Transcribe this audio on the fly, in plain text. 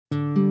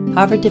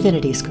Harvard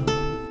Divinity School.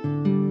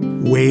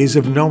 Ways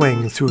of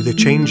Knowing Through the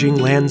Changing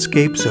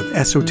Landscapes of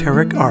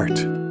Esoteric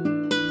Art,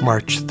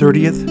 March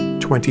 30th,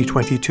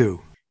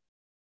 2022.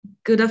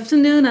 Good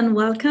afternoon and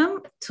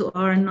welcome to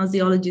our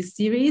Gnoseology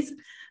series.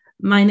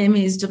 My name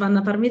is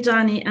Giovanna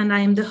Parmigiani and I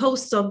am the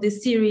host of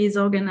this series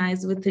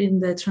organized within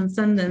the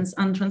Transcendence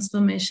and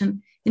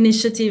Transformation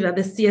Initiative at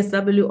the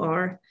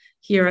CSWR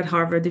here at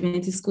Harvard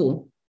Divinity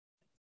School.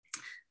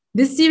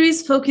 This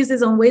series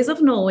focuses on ways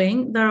of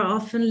knowing that are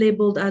often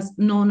labeled as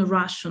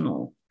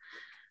non-rational,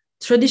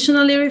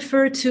 traditionally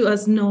referred to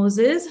as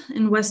gnosis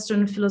in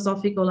Western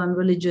philosophical and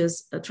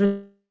religious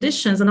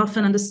traditions and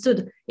often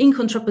understood in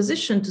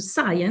contraposition to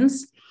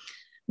science.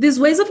 These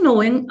ways of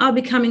knowing are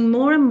becoming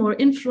more and more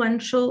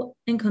influential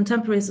in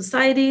contemporary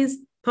societies,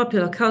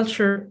 popular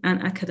culture,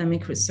 and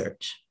academic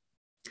research.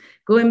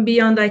 Going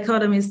beyond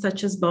dichotomies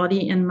such as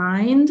body and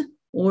mind,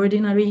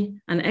 ordinary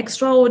and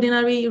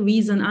extraordinary,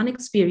 reason and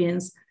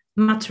experience,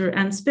 matter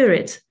and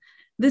spirit.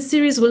 This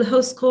series will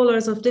host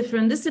scholars of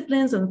different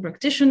disciplines and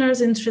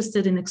practitioners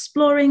interested in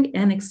exploring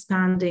and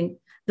expanding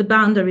the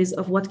boundaries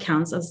of what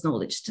counts as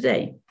knowledge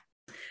today.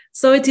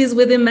 So it is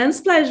with immense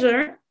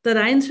pleasure that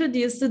I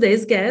introduce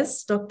today's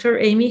guest, Dr.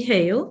 Amy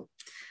Hale.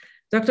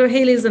 Dr.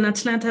 Hale is an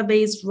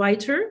Atlanta-based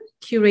writer,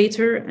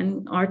 curator,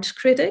 and art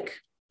critic.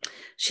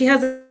 She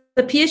has a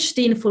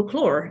PhD in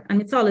folklore and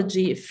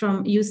mythology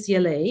from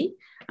UCLA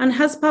and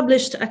has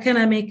published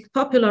academic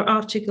popular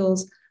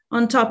articles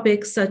on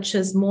topics such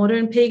as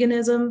modern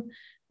paganism,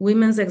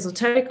 women's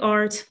exoteric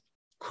art,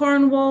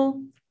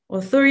 Cornwall,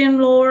 Arthurian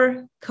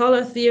lore,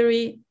 color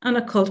theory, and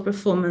occult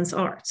performance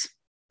art.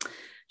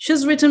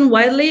 She's written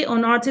widely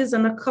on artist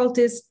and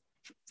occultist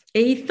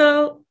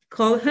Ethel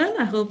Colquhoun,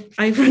 I hope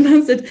I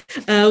pronounced it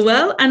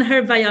well, and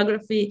her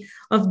biography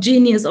of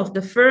Genius of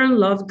the Fern,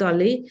 Love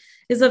Gully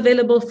is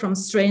available from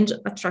Strange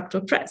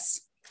Attractor Press.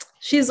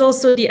 She is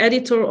also the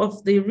editor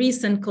of the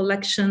recent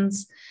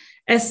collections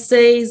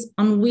Essays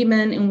on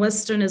Women in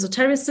Western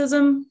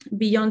Esotericism,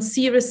 Beyond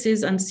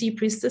Seeresses and Sea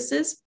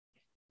Priestesses.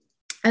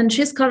 And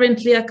she's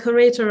currently a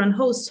curator and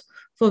host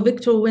for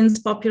Victor Wynn's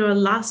popular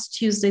Last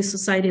Tuesday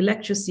Society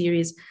lecture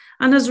series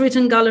and has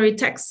written gallery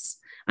texts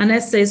and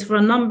essays for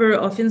a number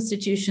of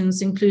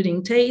institutions,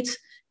 including Tate,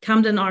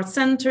 Camden Art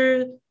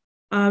Center,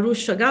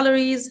 Arusha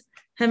Galleries,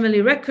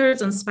 Heavenly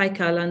Records, and Spike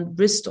Island,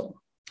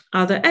 Bristol.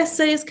 Other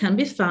essays can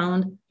be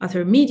found at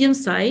her Medium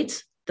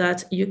site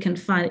that you can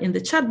find in the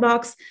chat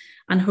box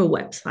and her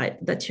website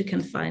that you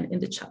can find in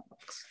the chat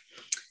box.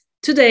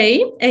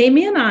 Today,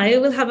 Amy and I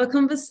will have a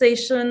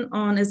conversation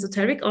on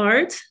esoteric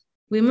art,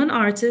 women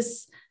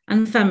artists,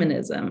 and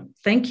feminism.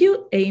 Thank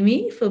you,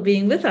 Amy, for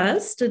being with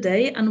us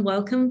today and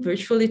welcome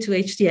virtually to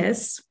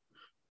HDS.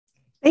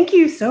 Thank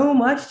you so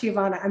much,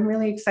 Giovanna. I'm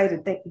really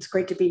excited. It's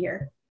great to be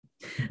here.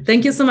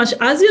 Thank you so much.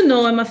 As you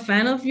know, I'm a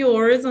fan of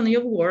yours and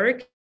your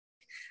work.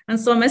 And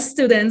so I'm a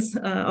student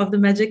of the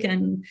Magic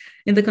and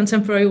in the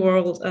Contemporary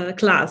World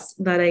class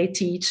that I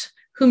teach,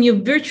 whom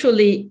you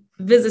virtually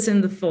visit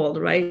in the fall,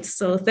 right?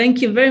 So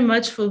thank you very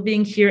much for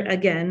being here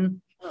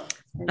again,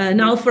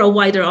 now for a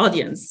wider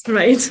audience,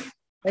 right?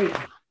 Great.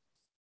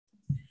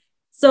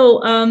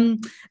 So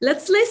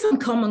let's lay some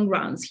common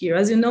grounds here.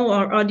 As you know,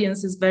 our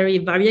audience is very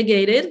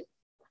variegated,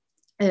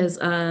 as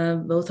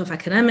both of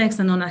academics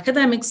and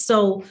non-academics.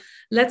 So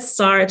let's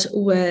start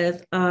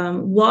with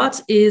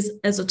what is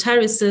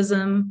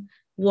esotericism?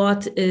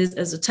 What is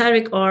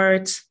esoteric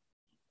art?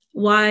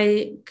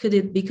 Why could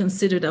it be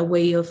considered a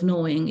way of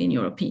knowing, in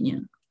your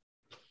opinion?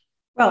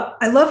 Well,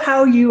 I love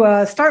how you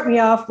start me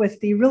off with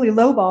the really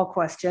lowball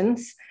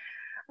questions.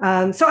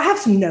 So I have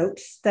some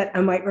notes that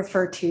I might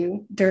refer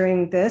to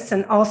during this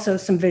and also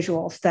some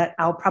visuals that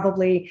I'll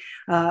probably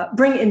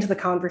bring into the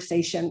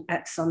conversation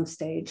at some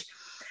stage.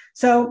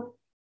 So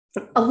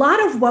a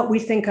lot of what we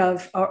think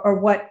of or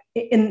what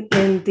in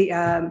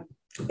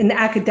the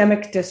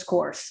academic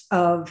discourse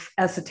of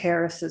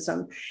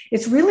esotericism,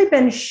 it's really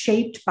been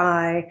shaped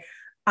by,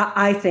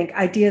 I think,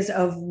 ideas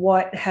of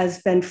what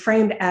has been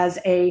framed as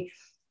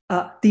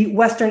the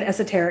Western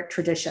esoteric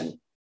tradition.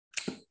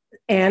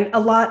 And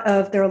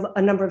there are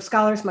a number of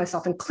scholars,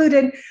 myself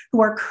included,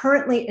 who are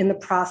currently in the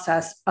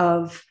process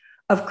of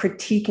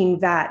critiquing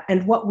that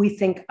and what we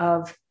think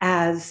of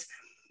as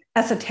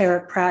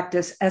esoteric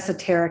practice,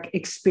 esoteric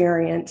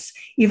experience,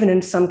 even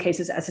in some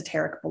cases,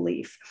 esoteric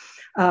belief.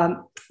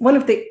 One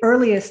of the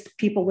earliest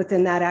people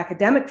within that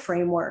academic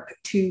framework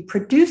to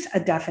produce a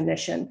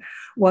definition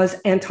was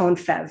Antoine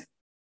Febvre.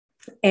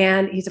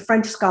 And he's a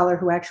French scholar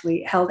who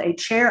actually held a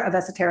chair of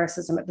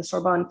esotericism at the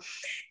Sorbonne.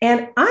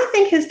 And I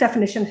think his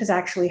definition has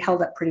actually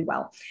held up pretty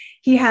well.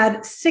 He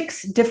had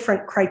 6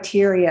 different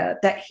criteria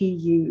that he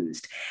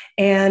used.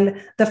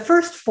 And the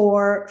first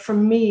 4, for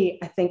me,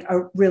 I think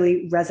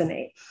really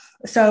resonate.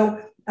 So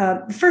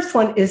the first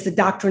one is the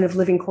doctrine of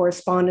living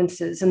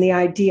correspondences and the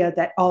idea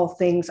that all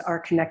things are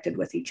connected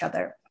with each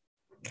other.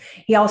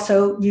 He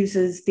also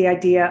uses the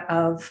idea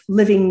of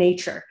living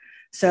nature.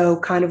 So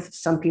kind of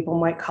some people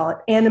might call it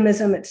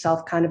animism,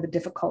 itself kind of a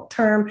difficult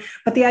term,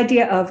 but the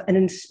idea of an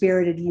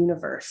inspirited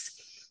universe.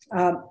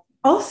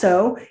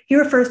 Also, he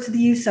refers to the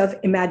use of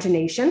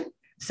imagination.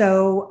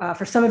 So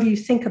for some of you,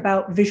 think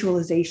about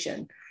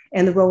visualization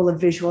and the role of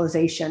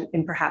visualization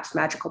in perhaps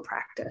magical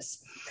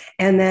practice.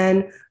 And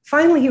then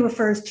finally, he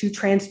refers to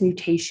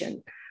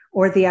transmutation,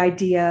 or the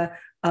idea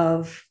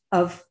of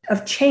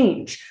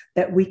change,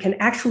 that we can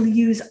actually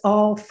use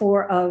all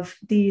four of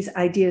these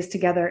ideas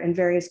together in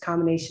various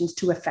combinations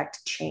to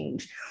affect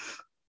change.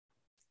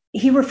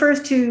 He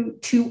refers to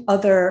two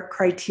other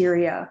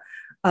criteria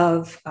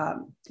of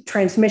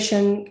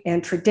transmission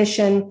and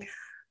tradition.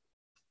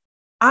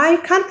 I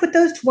kind of put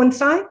those to one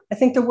side. I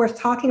think they're worth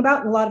talking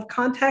about in a lot of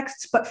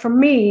contexts, but for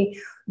me,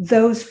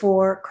 those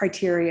four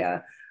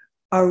criteria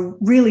are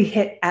really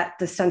hit at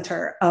the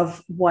center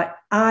of what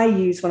I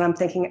use when I'm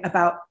thinking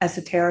about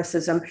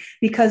esotericism,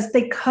 because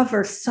they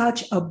cover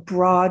such a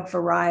broad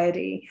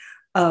variety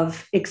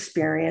of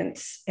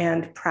experience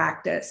and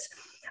practice.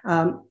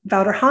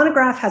 Wouter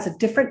Hanegraaff has a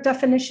different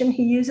definition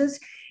he uses.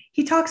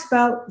 He talks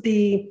about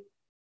the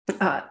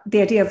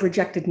idea of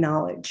rejected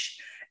knowledge,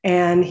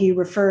 and he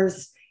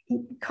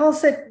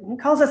calls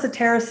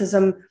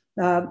esotericism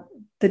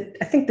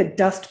I think the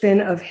dustbin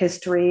of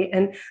history.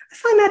 And I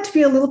find that to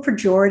be a little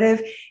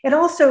pejorative. It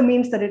also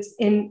means that it's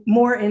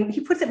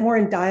he puts it more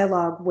in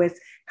dialogue with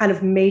kind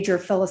of major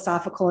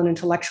philosophical and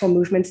intellectual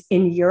movements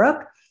in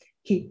Europe.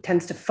 He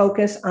tends to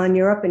focus on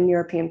Europe and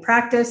European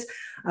practice.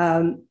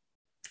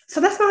 So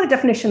that's not a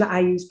definition that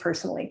I use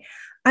personally.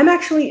 I'm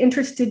actually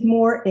interested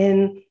more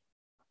in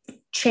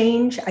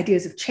change,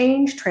 ideas of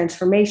change,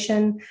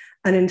 transformation,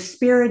 an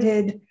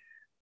inspirited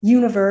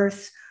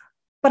universe.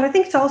 But I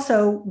think it's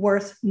also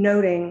worth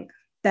noting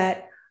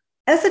that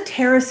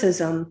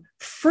esotericism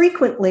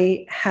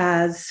frequently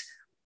has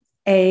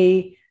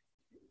a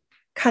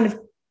kind of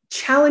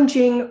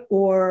challenging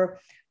or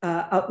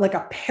like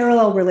a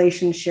parallel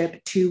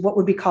relationship to what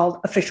would be called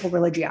official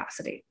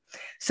religiosity.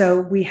 So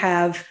we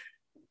have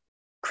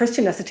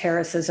Christian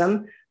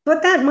esotericism,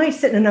 but that might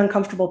sit in an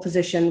uncomfortable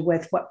position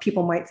with what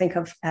people might think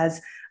of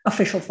as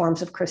official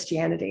forms of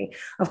Christianity.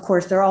 Of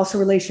course, there are also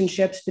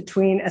relationships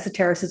between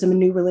esotericism and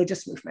new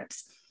religious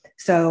movements.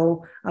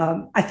 So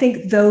I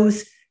think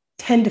those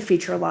tend to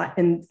feature a lot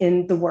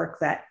in the work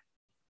that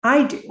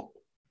I do.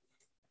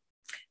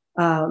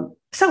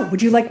 So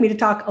would you like me to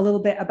talk a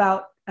little bit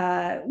about,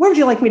 where would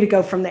you like me to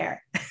go from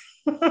there?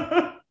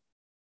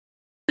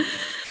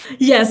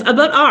 Yes,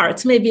 about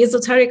art, maybe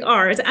esoteric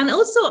art. And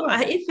also,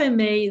 if I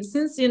may,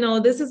 since,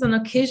 this is an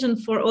occasion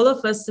for all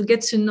of us to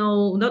get to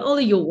know not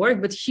only your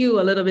work, but Hugh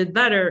a little bit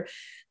better,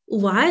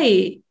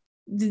 why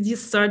did you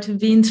start to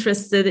be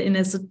interested in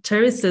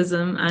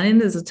esotericism and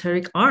in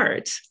esoteric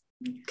art?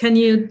 Do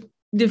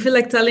you feel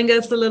like telling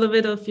us a little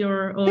bit of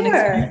your own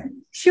experience?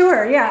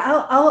 Sure.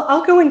 Yeah,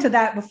 I'll go into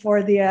that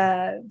before the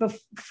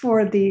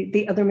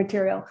other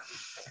material.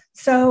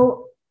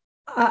 So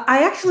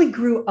I actually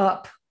grew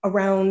up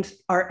around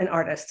art and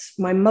artists.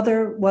 My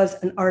mother was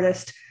an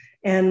artist,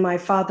 and my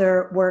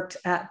father worked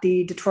at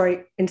the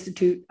Detroit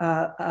Institute.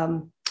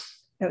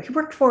 He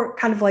worked for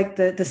kind of like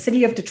the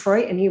city of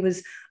Detroit, and he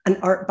was an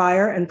art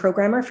buyer and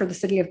programmer for the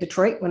city of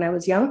Detroit when I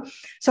was young.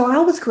 So I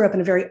always grew up in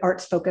a very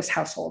arts-focused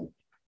household.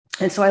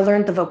 And so I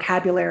learned the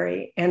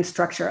vocabulary and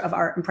structure of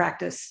art and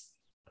practice.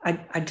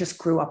 I just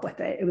grew up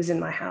with it. It was in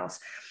my house.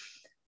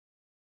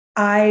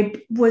 I've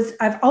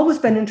always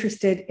been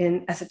interested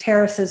in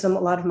esotericism. A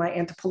lot of my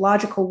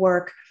anthropological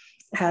work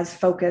has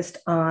focused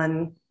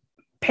on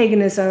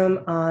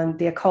paganism, on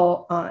the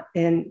occult,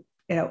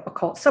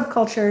 occult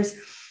subcultures.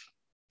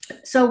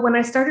 So when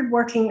I started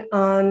working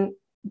on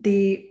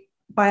the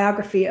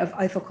biography of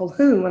Eiffel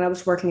Colquhoun, when I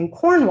was working in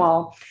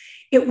Cornwall,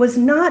 it was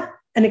not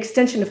an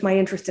extension of my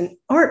interest in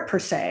art per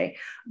se,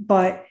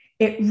 but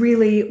it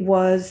really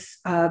was,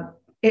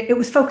 it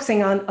was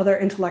focusing on other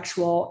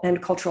intellectual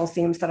and cultural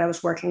themes that I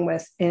was working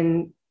with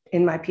in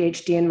my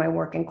PhD and my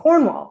work in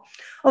Cornwall.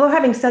 Although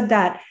having said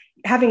that,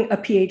 having a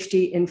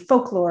PhD in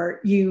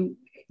folklore, you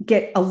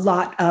get a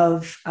lot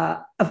of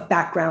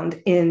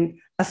background in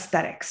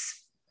aesthetics.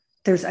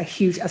 There's a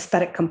huge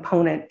aesthetic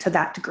component to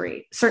that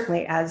degree,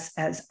 certainly as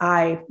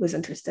I was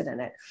interested in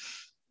it.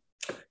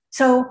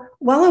 So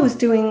while I was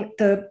doing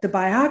the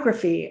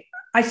biography,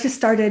 I just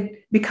started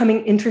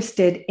becoming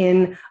interested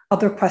in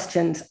other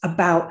questions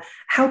about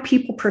how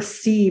people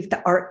perceive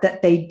the art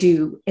that they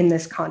do in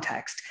this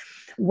context,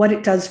 what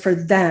it does for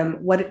them,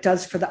 what it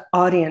does for the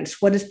audience,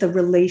 what is the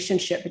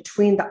relationship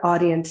between the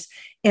audience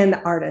and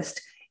the artist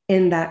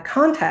in that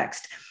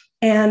context.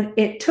 And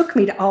it took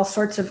me to all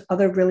sorts of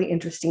other really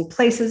interesting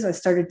places. I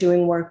started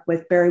doing work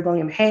with Barry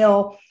William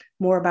Hale,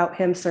 more about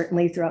him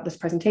certainly throughout this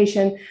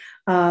presentation.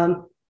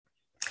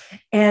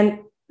 And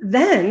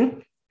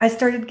then I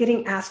started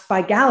getting asked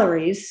by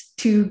galleries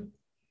to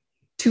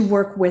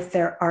work with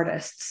their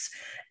artists.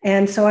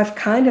 And so I've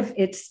kind of,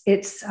 it's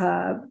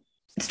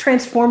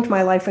transformed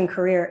my life and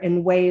career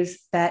in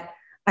ways that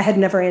I had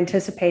never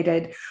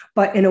anticipated,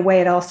 but in a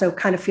way it also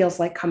kind of feels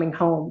like coming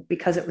home,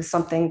 because it was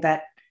something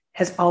that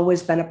has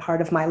always been a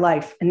part of my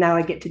life. And now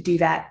I get to do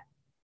that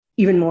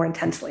even more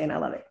intensely, and I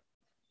love it.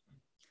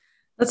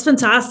 That's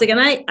fantastic. And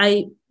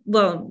I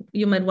well,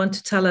 you might want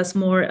to tell us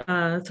more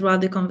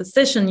throughout the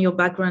conversation. Your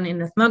background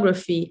in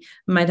ethnography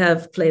might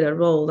have played a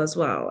role as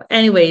well.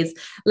 Anyways,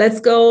 let's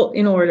go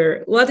in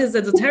order. What is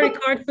esoteric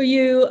art for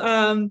you?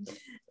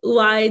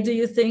 Why do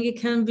you think it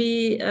can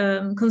be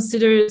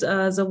considered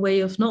as a way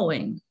of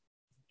knowing?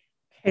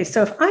 Okay,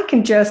 so if I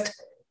can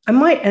I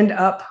might end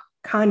up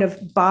kind of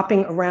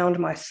bopping around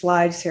my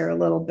slides here a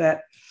little bit.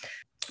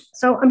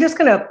 So I'm just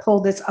going to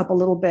pull this up a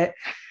little bit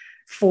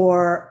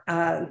for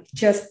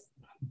just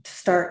to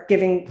start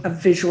giving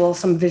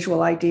some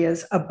visual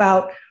ideas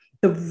about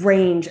the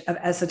range of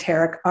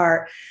esoteric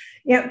art.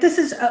 This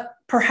is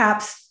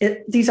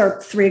these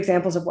are three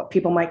examples of what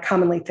people might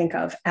commonly think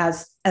of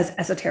as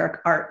esoteric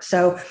art.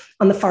 So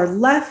on the far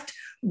left,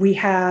 we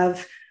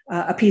have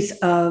a piece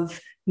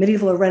of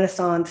medieval or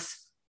Renaissance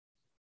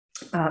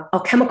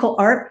alchemical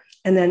art.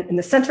 And then in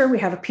the center, we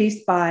have a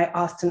piece by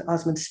Austin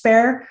Osman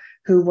Spare,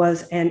 who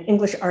was an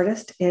English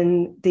artist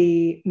in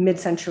the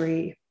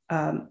mid-century,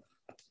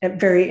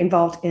 very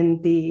involved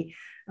in the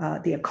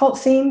occult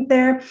scene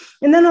there.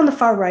 And then on the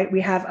far right,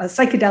 we have a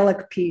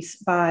psychedelic piece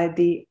by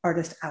the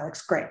artist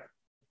Alex Grey.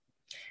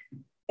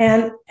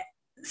 And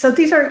so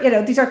these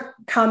are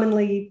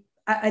commonly,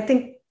 I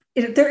think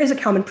there is a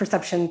common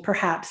perception,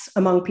 perhaps,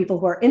 among people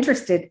who are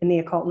interested in the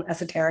occult and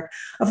esoteric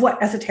of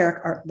what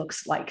esoteric art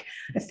looks like.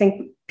 I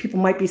think people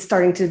might be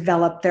starting to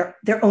develop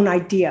their own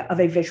idea of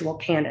a visual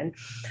canon.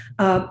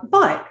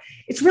 But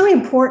it's really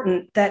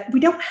important that we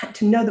don't have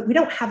to know that we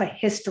don't have a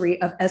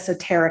history of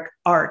esoteric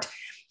art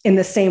in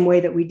the same way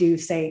that we do,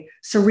 say,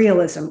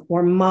 surrealism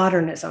or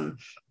modernism.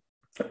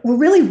 We're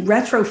really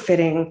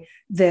retrofitting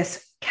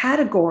this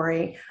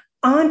category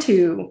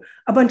onto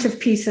a bunch of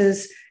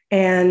pieces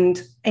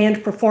and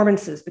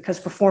performances, because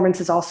performance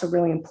is also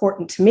really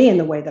important to me in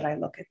the way that I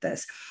look at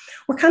this.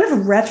 We're kind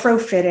of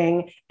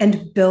retrofitting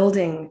and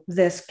building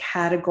this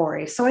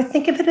category. So I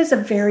think of it as a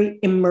very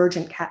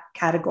emergent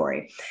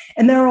category.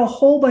 And there are a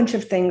whole bunch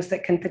of things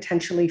that can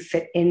potentially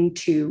fit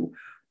into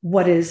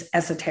what is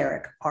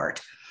esoteric art.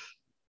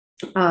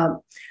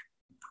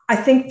 I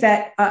think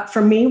that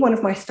for me, one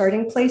of my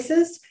starting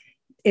places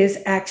is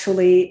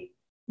actually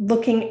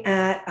looking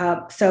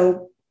at,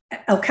 so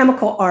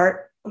alchemical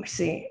art. Let me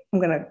see,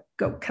 can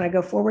I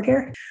go forward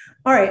here?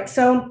 All right,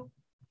 so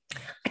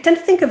I tend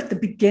to think of the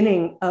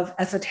beginning of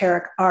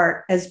esoteric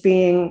art as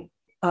being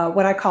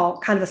what I call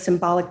kind of a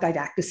symbolic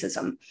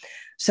didacticism.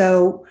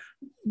 So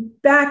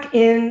back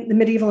in the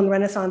medieval and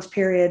Renaissance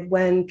period,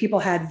 when people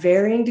had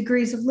varying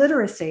degrees of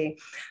literacy,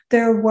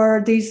 there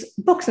were these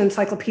books and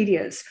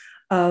encyclopedias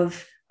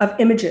of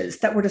images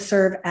that were to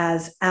serve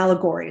as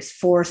allegories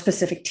for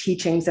specific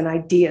teachings and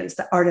ideas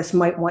that artists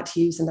might want to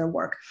use in their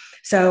work.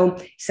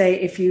 So say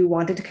if you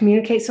wanted to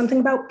communicate something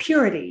about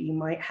purity, you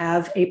might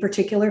have a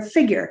particular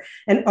figure,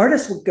 and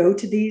artists would go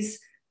to these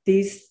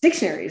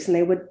dictionaries and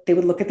they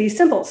would look at these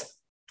symbols.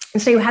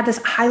 And so you had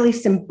this highly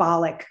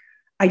symbolic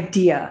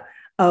idea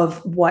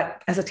of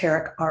what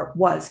esoteric art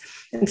was.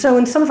 And so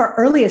in some of our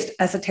earliest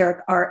esoteric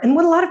art, and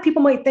what a lot of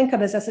people might think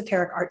of as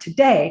esoteric art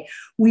today,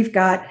 we've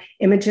got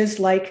images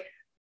like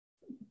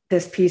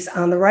this piece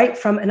on the right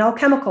from an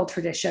alchemical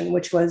tradition,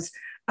 which was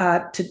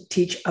to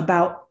teach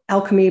about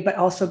alchemy, but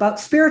also about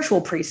spiritual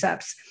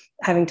precepts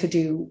having to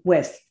do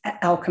with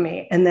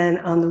alchemy. And then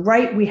on the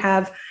right, we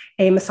have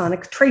a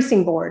Masonic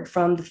tracing board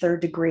from the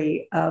third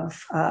degree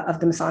of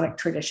the Masonic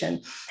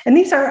tradition. And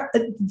these are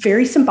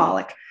very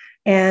symbolic.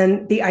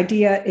 And the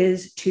idea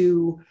is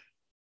to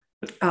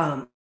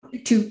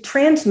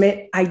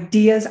transmit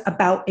ideas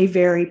about a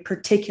very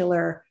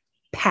particular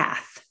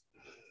path.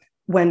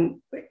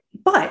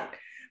 But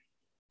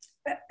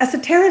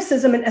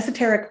esotericism and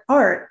esoteric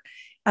art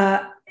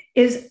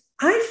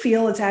I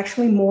feel it's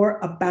actually more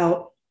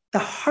about, the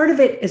heart of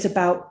it is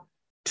about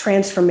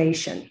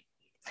transformation.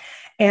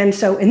 And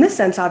so in this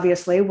sense,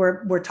 obviously,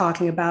 we're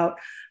talking about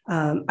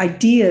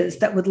ideas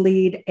that would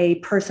lead a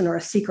person or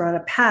a seeker on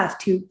a path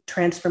to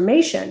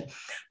transformation.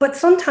 But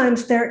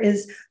sometimes there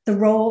is the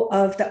role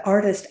of the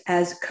artist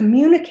as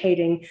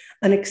communicating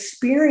an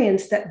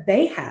experience that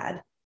they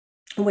had,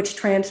 which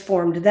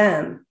transformed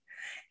them.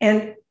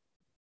 And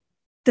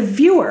the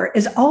viewer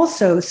is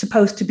also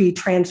supposed to be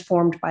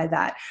transformed by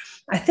that.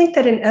 I think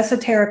that in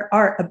esoteric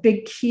art, a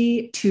big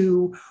key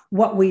to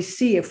what we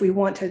see, if we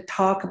want to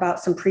talk about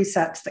some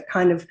precepts that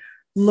kind of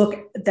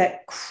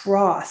that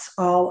cross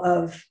all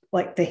of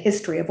like the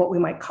history of what we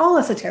might call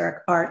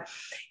esoteric art,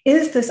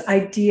 is this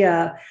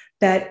idea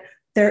that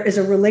there is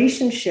a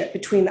relationship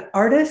between the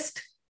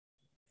artist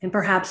and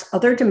perhaps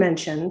other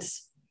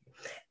dimensions,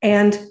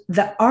 and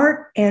the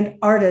art and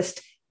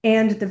artist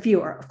and the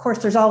viewer. Of course,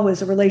 there's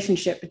always a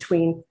relationship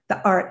between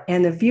the art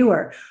and the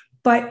viewer,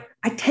 but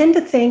I tend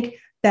to think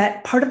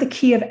that part of the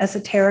key of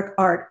esoteric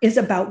art is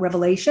about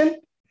revelation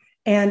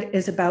and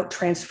is about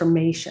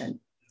transformation.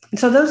 And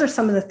so those are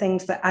some of the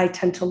things that I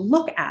tend to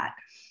look at.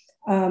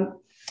 Can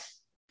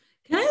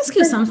I ask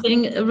you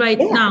something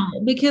now?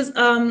 Because,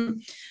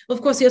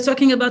 of course, you're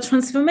talking about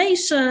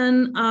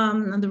transformation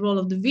and the role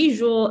of the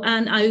visual,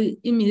 and I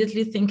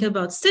immediately think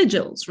about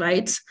sigils,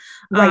 right?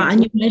 Right.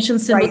 And you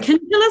mentioned symbol. Right. Can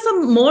you tell us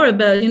some more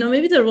about,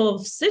 maybe the role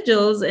of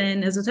sigils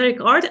in esoteric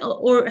art,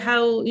 or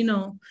how,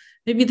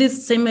 maybe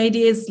this same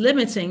idea is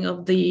limiting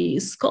of the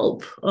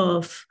scope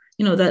of,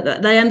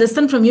 that I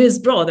understand from you is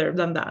broader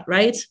than that,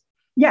 right?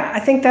 Yeah, I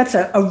think that's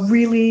a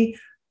really,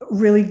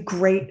 really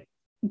great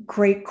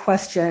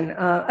question.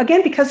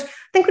 Again, because I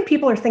think when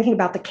people are thinking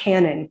about the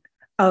canon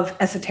of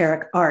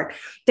esoteric art,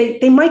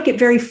 they might get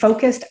very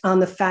focused on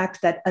the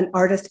fact that an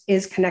artist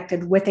is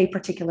connected with a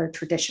particular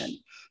tradition.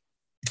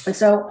 And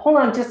so hold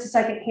on just a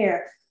second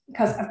here,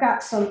 because I've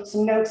got some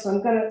notes, so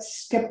I'm going to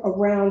skip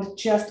around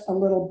just a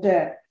little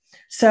bit.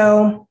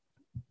 So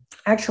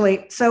I'm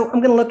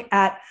going to look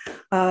at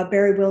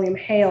Barry William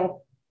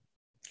Hale.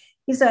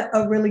 He's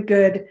a really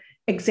good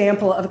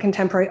example of a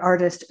contemporary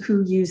artist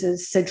who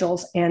uses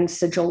sigils and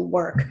sigil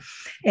work.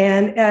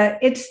 And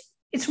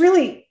it's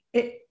really,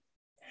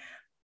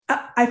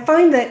 I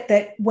find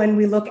that when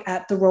we look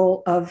at the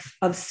role of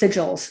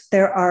sigils,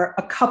 there are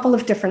a couple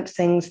of different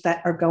things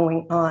that are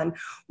going on.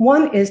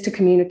 One is to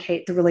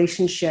communicate the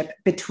relationship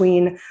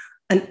between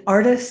an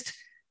artist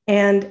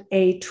and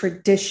a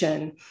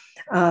tradition.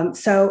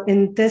 So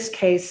in this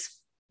case,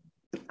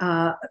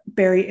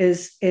 Barry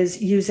is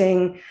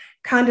using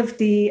kind of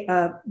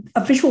a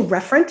visual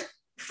referent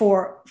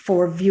for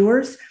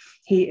viewers.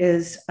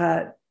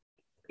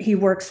 He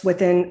works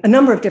within a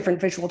number of different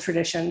visual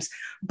traditions,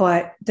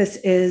 but this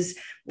is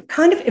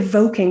kind of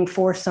evoking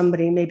for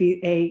somebody maybe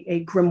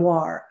a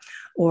grimoire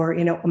or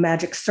a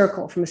magic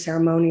circle from a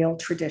ceremonial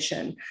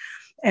tradition.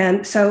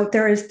 And so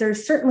there's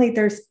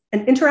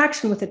an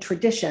interaction with a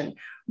tradition,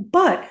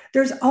 but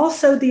there's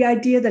also the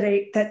idea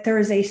that there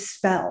is a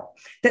spell,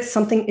 that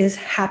something is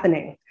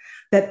happening,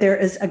 that there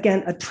is,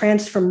 again, a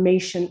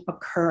transformation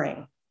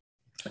occurring.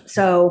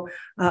 So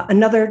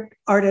another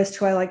artist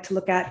who I like to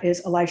look at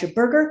is Elijah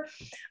Berger.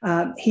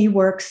 He's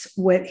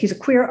a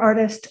queer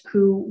artist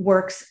who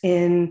works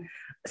in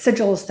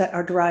sigils that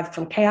are derived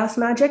from chaos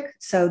magic.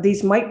 So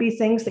these might be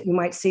things that you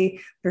might see.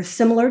 They're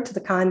similar to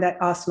the kind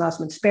that Austin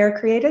Osman Spare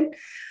created.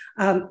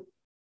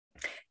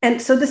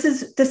 And so this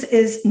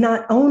is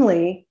not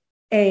only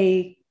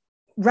a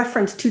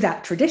reference to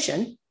that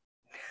tradition,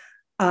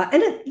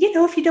 and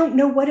if you don't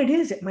know what it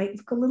is, it might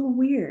look a little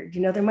weird.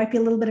 There might be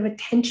a little bit of a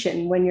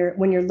tension when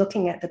you're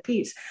looking at the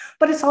piece,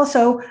 but it's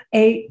also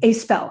a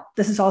spell.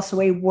 This is also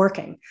a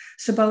working.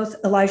 So both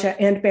Elijah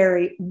and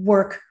Barry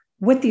work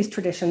with these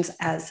traditions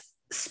as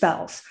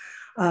spells.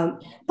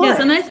 Yes,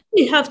 and I think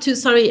we have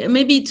to,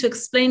 maybe to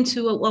explain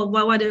to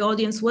the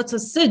audience what's a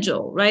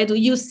sigil, right?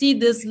 You see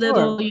these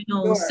little,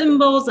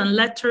 symbols and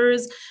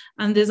letters,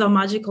 and these are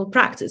magical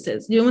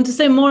practices. Do you want to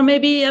say more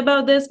maybe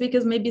about this?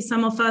 Because maybe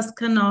some of us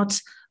cannot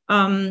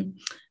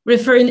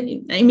refer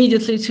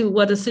immediately to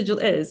what a sigil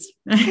is.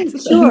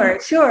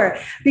 Right? Sure.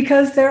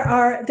 Because there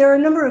are a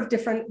number of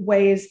different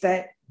ways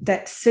that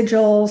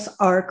sigils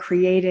are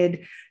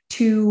created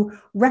to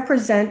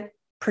represent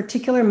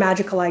particular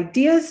magical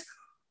ideas,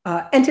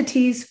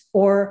 entities,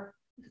 or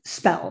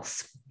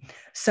spells.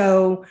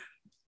 So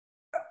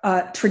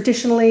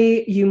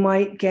traditionally, you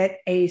might get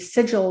a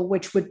sigil,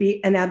 which would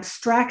be an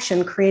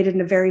abstraction created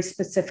in a very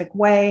specific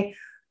way.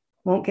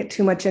 Won't get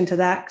too much into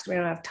that because we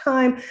don't have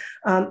time.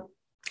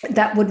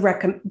 That would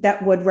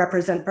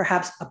represent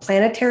perhaps a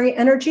planetary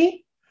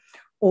energy,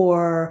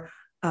 or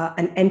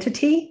an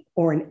entity,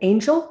 or an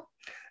angel.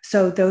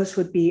 So those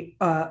would be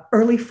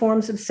early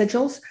forms of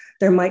sigils.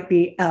 There might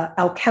be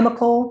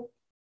alchemical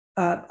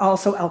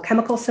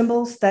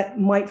symbols that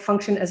might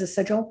function as a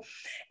sigil.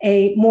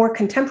 A more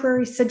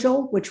contemporary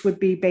sigil, which would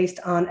be based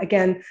on,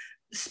 again,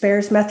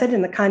 Spare's method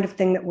and the kind of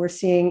thing that we're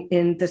seeing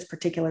in this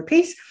particular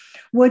piece,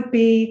 would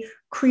be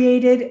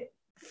created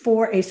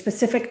for a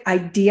specific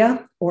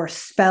idea or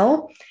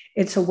spell.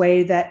 It's a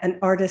way that an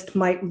artist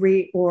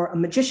or a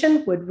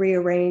magician would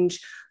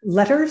rearrange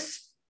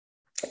letters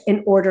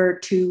in order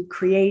to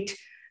create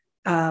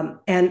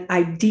an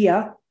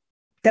idea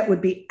that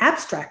would be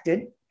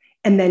abstracted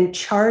and then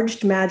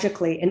charged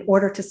magically in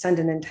order to send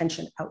an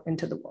intention out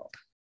into the world.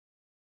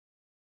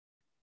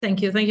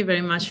 Thank you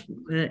very much,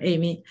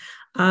 Amy.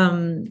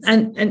 That's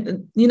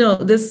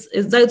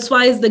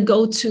why it's the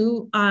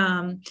go-to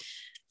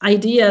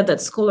idea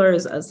that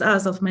scholars as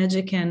us of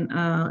magic and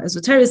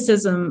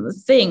esotericism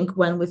think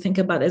when we think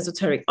about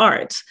esoteric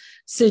art,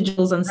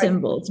 sigils and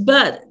symbols.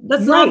 But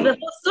that's not the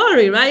whole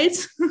story, right?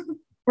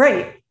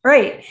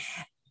 Right.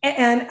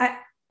 And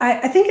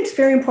I think it's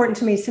very important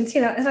to me, since,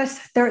 as I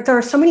said, there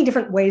are so many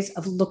different ways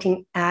of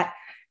looking at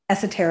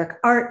esoteric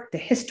art, the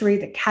history,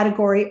 the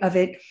category of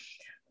it,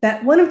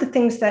 that one of the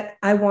things that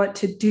I want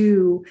to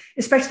do,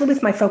 especially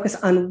with my focus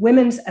on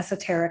women's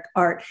esoteric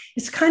art,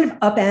 is kind of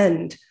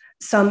upend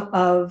some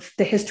of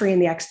the history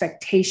and the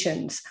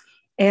expectations,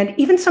 and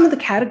even some of the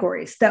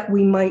categories that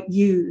we might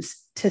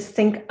use to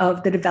think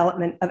of the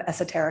development of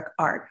esoteric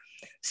art.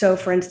 So,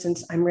 for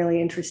instance, I'm really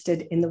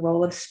interested in the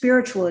role of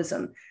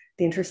spiritualism,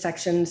 the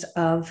intersections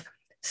of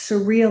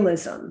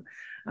surrealism,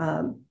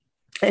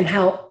 and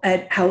how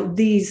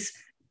these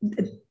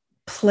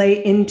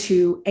play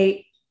into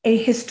a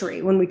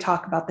history when we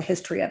talk about the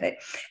history of it.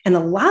 And a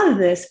lot of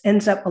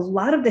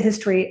the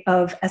history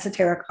of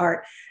esoteric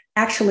art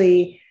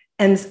actually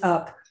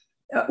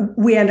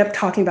we end up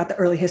talking about the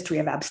early history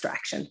of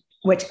abstraction,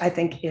 which I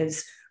think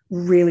is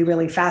really,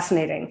 really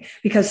fascinating,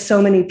 because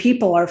so many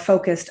people are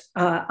focused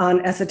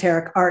on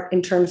esoteric art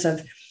in terms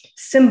of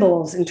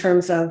symbols, in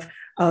terms of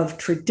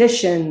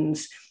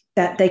traditions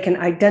that they can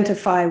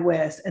identify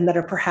with and that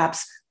are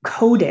perhaps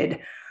coded.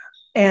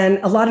 And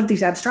a lot of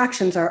these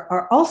abstractions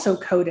are also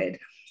coded,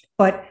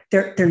 but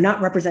they're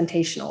not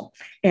representational.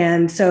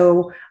 And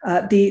so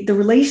the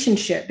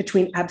relationship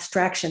between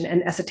abstraction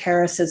and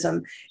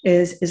esotericism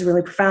is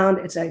really profound.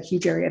 It's a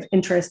huge area of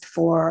interest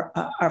for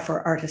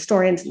art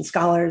historians and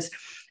scholars.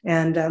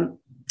 And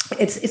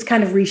it's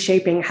kind of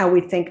reshaping how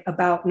we think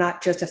about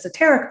not just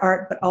esoteric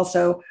art, but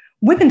also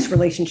women's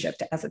relationship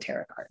to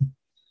esoteric art.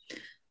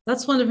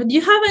 That's wonderful. Do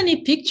you have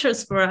any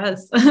pictures for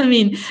us? I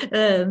mean,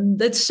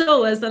 that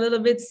show us a little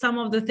bit some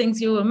of the things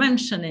you were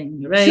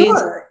mentioning, right?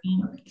 Sure.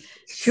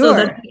 So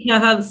that you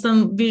have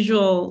some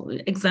visual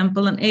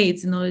example and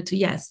aids in order to,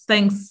 yes,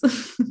 thanks.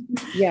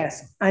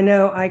 Yes, I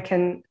know I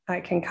can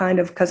kind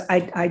of, because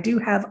I do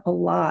have a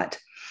lot.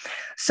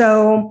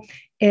 So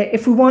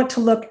if we want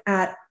to look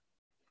at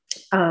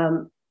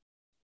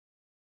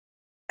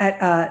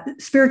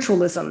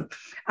spiritualism,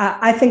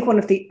 I think one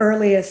of the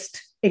earliest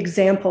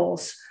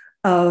examples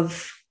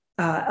of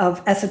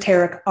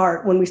esoteric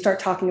art, when we start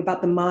talking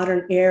about the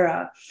modern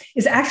era,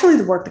 is actually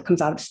the work that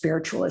comes out of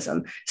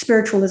spiritualism.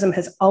 Spiritualism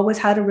has always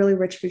had a really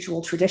rich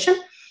visual tradition.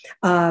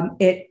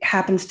 It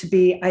happens to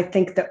be, I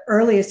think,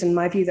 in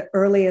my view, the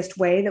earliest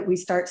way that we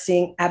start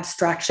seeing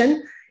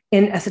abstraction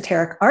in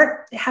esoteric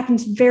art. It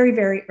happens very,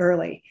 very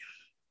early.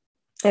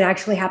 It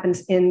actually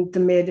happens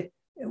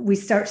we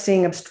start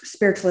seeing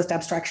spiritualist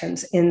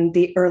abstractions in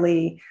the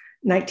early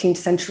 19th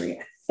century.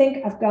 I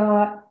think I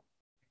thought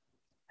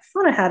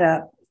I had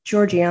a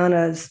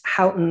Georgiana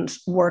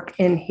Houghton's work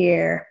in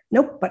here.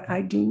 Nope, but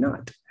I do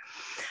not.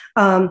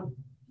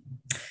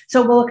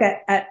 So we'll look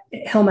at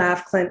Hilma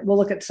af Klint. We'll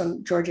look at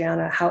some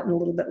Georgiana Houghton a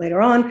little bit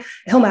later on.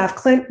 Hilma af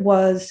Klint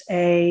was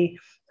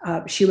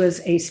she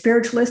was a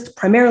spiritualist,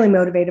 primarily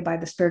motivated by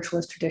the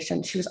spiritualist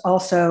tradition. She was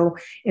also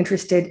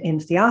interested in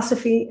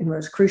theosophy and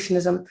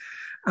Rosicrucianism.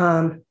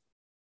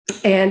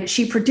 And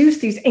she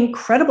produced these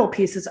incredible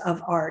pieces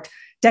of art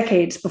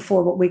decades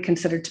before what we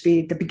consider to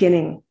be the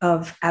beginning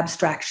of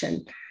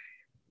abstraction.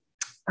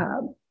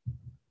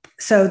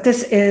 So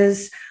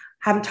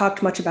haven't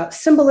talked much about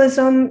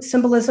symbolism.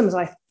 Symbolism is,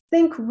 I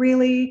think,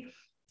 really,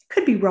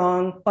 could be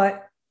wrong,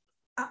 but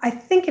I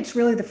think it's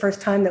really the first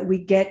time that we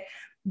get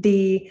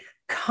the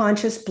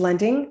conscious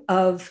blending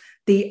of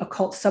the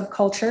occult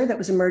subculture that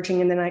was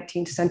emerging in the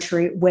 19th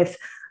century with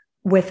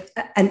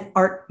an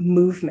art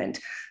movement.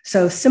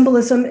 So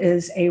symbolism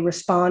is a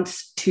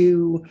response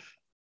to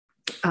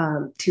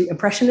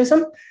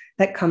Impressionism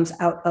that comes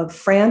out of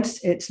France.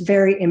 It's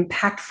very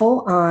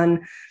impactful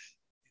on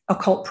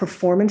occult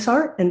performance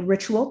art and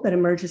ritual that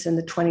emerges in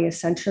the 20th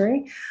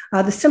century.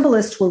 The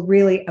symbolists were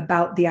really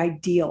about the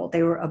ideal.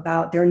 They're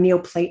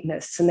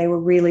Neoplatonists, and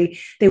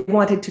they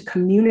wanted to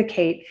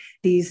communicate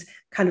these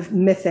kind of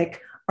mythic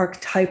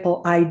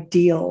archetypal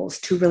ideals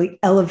to really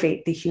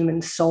elevate the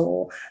human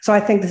soul. So I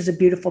think this is a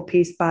beautiful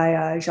piece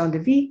by Jean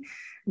Davy,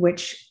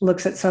 which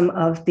looks at some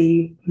of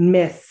the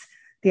myth,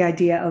 the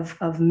idea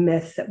of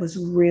myth that was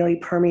really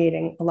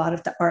permeating a lot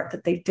of the art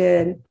that they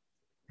did.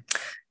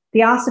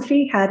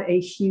 Theosophy had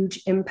a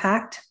huge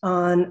impact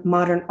on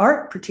modern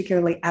art,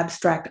 particularly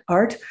abstract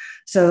art.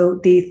 So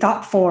the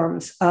thought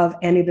forms of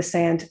Annie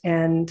Besant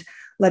and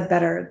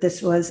Ledbetter,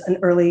 this was an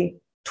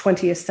early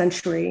 20th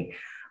century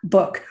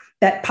book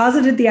that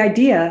posited the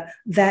idea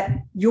that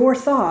your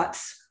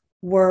thoughts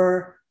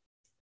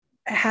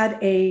had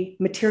a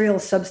material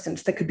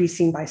substance that could be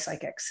seen by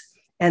psychics,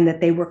 and that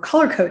they were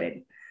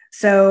color-coded.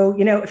 So,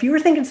 if you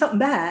were thinking something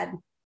bad,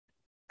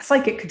 a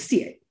psychic could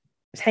see it.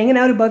 It's hanging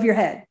out above your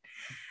head.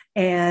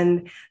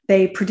 And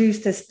they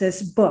produced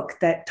this book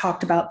that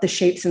talked about the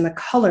shapes and the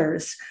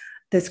colors,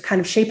 this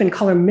kind of shape and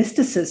color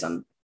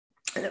mysticism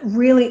that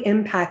really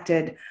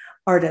impacted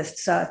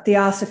artists.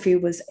 Theosophy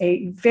was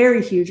a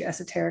very huge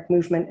esoteric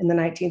movement in the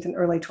 19th and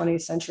early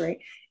 20th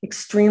century,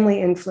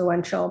 extremely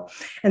influential.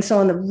 And so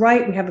on the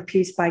right, we have a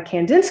piece by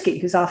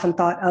Kandinsky, who's often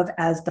thought of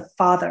as the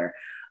father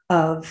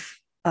of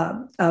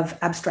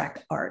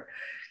abstract art.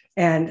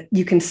 And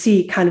you can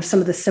see kind of some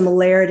of the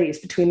similarities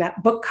between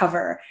that book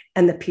cover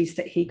and the piece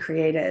that he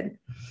created.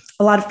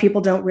 A lot of people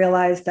don't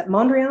realize that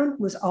Mondrian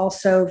was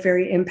also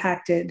very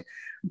impacted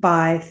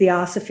by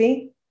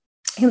Theosophy.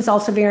 He was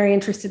also very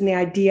interested in the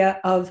idea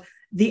of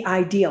the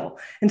ideal.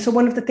 And so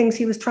one of the things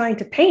he was trying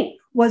to paint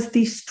was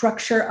the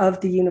structure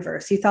of the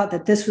universe. He thought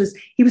that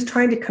he was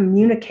trying to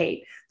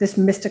communicate this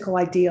mystical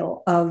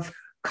ideal of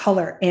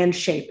color and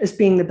shape as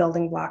being the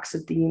building blocks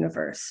of the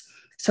universe.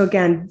 So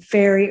again,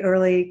 very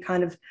early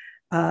kind of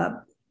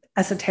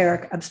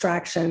esoteric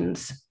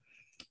abstractions.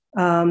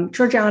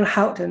 Georgiana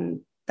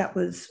Houghton, that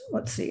was,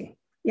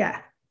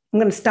 I'm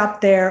going to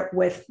stop there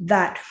with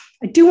that.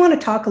 I do want to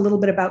talk a little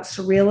bit about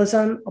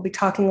surrealism. I'll be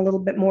talking a little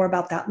bit more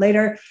about that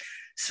later.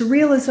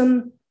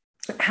 Surrealism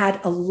had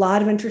a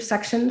lot of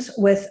intersections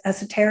with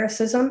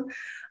esotericism.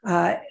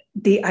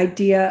 The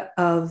idea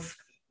of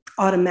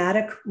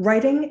automatic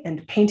writing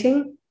and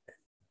painting,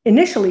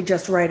 initially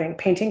just writing,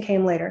 painting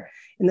came later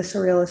in the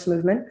Surrealist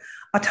movement.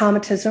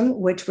 Automatism,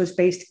 which was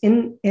based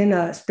in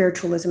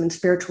spiritualism and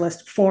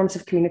spiritualist forms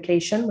of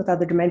communication with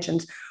other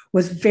dimensions,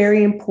 was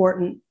very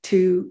important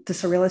to the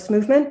Surrealist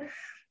movement.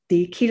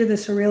 The key to the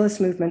Surrealist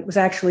movement was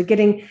actually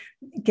getting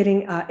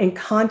in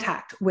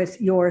contact with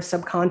your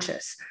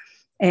subconscious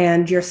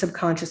and your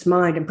subconscious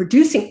mind, and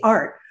producing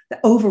art that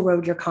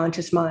overrode your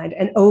conscious mind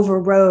and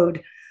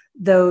overrode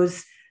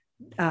those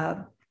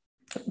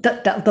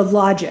the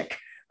logic,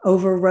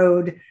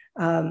 overrode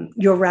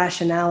your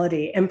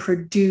rationality, and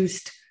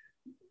produced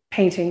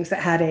paintings that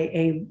had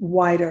a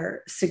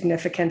wider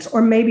significance,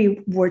 or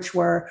maybe which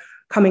were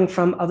coming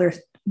from other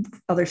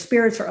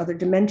spirits or other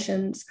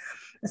dimensions.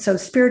 So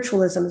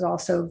spiritualism is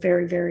also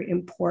very, very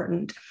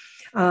important.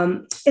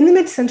 In the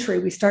mid-century,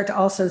 we start to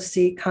also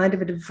see kind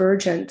of a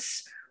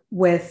divergence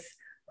with,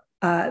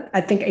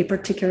 I think, a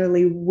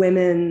particularly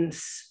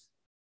women's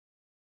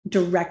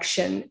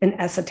direction in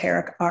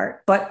esoteric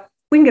art. But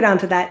we can get on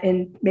to that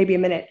in maybe a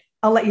minute.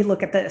 I'll let you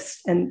look at this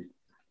and.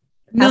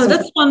 No,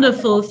 that's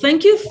wonderful.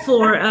 Thank you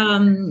for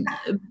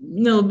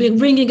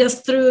bringing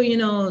us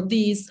through,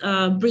 these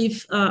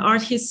brief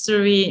art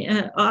history,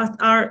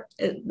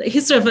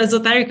 history of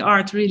esoteric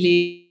art,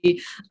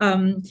 really,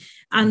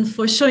 and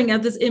for showing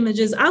us these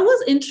images. I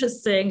was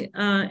interested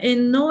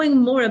in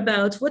knowing more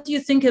about what do you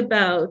think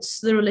about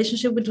the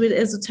relationship between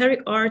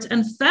esoteric art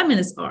and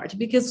feminist art,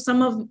 because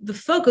some of the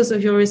focus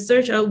of your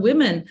research are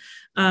women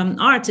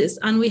artists,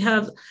 and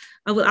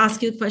I will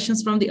ask you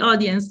questions from the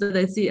audience that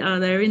I see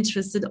they're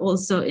interested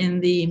also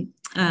in your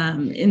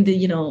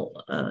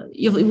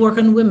work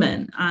on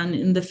women and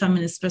in the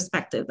feminist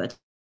perspective that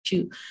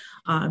you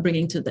are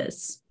bringing to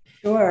this.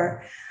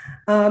 Sure.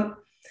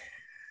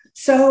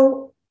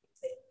 So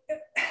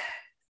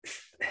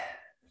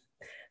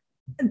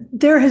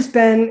there has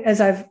been,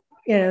 as I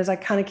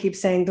kind of keep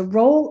saying, the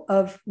role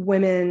of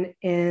women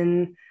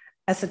in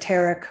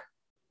esoteric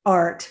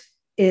art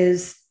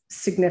is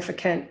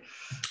significant.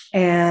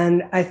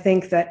 And I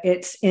think that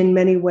it's in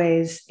many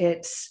ways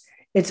it's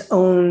got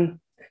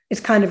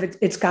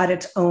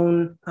its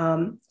own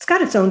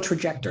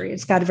trajectory.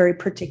 It's got a very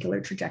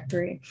particular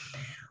trajectory.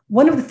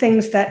 One of the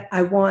things that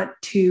I want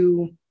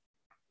to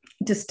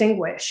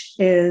distinguish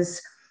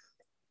is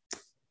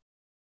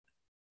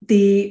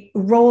the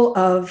role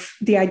of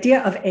the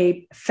idea of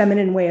a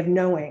feminine way of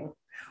knowing,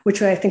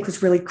 which I think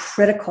was really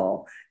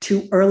critical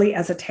to early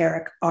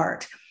esoteric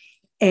art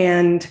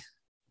and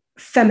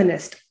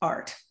feminist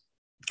art.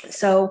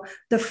 So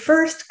the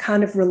first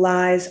kind of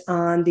relies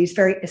on these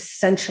very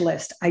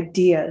essentialist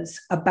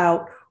ideas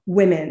about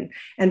women,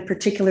 and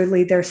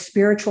particularly their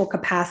spiritual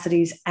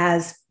capacities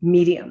as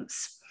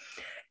mediums.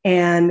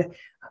 And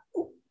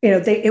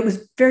it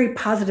was very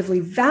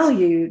positively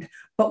valued,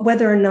 but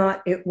whether or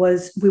not it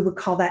was, we would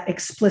call that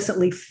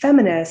explicitly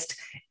feminist,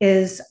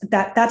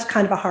 that's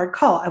kind of a hard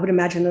call. I would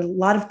imagine that a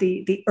lot of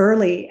the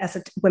early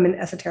women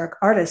esoteric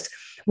artists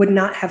would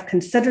not have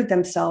considered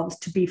themselves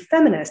to be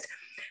feminist.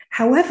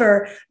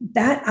 However,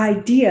 that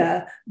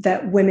idea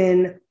that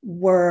women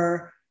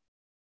were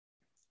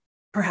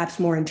perhaps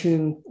more in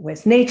tune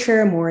with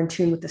nature, more in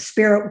tune with the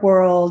spirit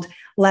world,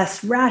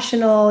 less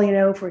rational,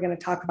 if we're going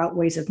to talk about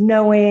ways of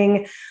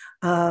knowing,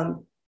 that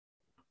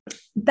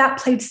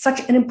played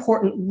such an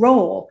important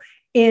role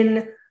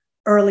in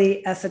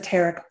early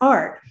esoteric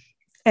art.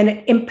 And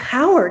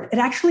it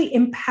actually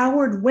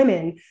empowered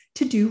women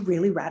to do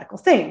really radical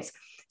things.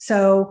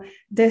 So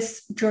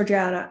this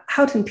Georgiana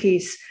Houghton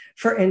piece,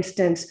 for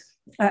instance,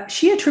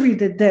 she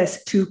attributed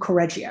this to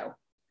Correggio,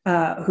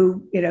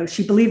 who,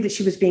 she believed that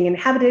she was being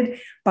inhabited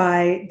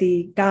by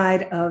the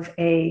guide of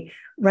a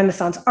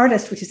Renaissance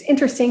artist, which is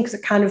interesting because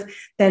it kind of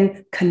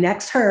then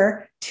connects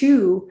her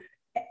to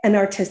an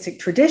artistic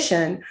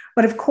tradition.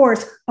 But of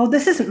course,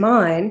 this isn't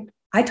mine.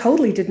 I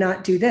totally did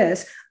not do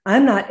this.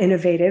 I'm not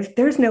innovative.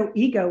 There's no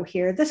ego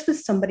here. This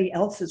was somebody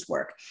else's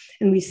work.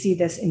 And we see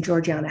this in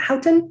Georgiana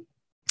Houghton.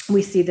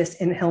 We see this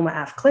in Hilma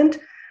af Klint.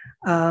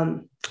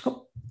 I'm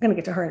going to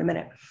get to her in a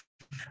minute.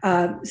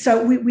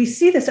 So we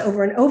see this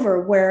over and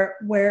over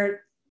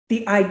where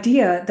the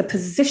idea, the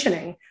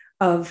positioning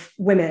of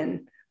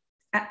women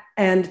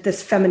and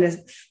this feminist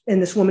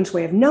and this woman's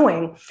way of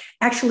knowing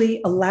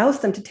actually allows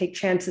them to take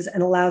chances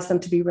and allows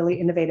them to be really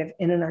innovative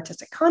in an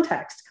artistic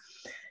context.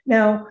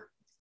 Now,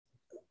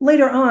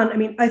 later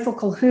on, Ethel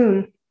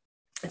Colquhoun,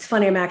 it's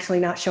funny, I'm actually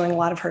not showing a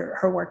lot of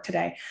her work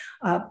today.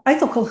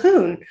 Ethel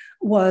Colquhoun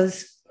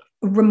was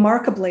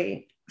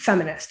remarkably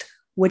feminist.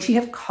 Would she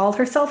have called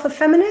herself a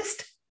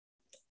feminist?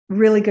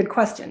 Really good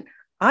question.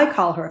 I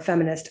call her a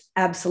feminist,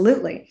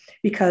 absolutely,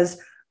 because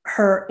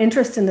her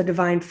interest in the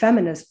divine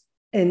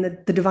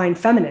the divine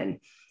feminine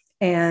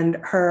and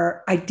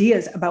her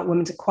ideas about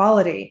women's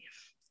equality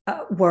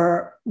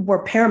were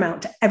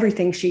paramount to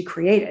everything she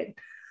created.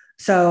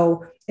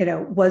 So,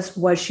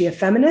 was she a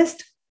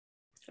feminist?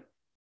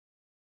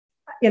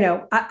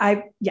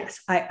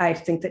 I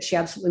think that she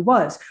absolutely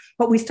was.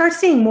 But we start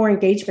seeing more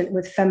engagement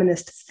with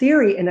feminist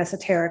theory in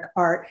esoteric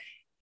art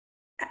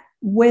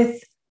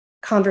with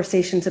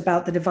conversations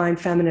about the divine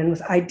feminine,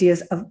 with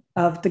ideas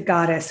of the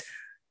goddess.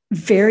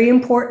 Very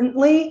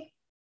importantly,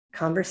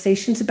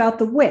 conversations about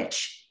the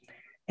witch.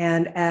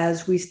 And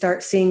as we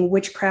start seeing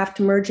witchcraft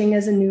emerging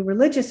as a new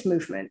religious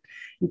movement,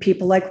 and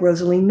people like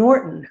Rosalie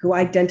Norton, who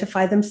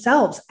identify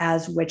themselves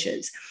as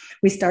witches,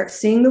 we start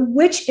seeing the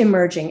witch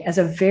emerging as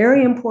a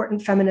very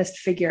important feminist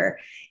figure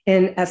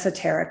in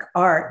esoteric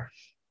art.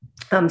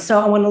 So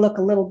I want to look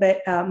a little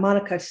bit,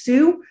 Monica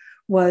Sue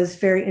was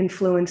very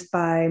influenced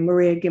by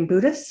Maria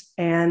Gimbutas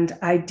and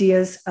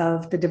ideas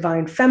of the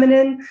divine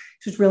feminine.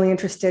 She was really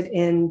interested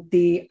in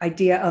the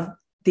idea of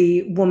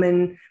the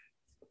woman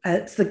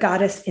as the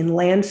goddess in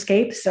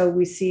landscape. So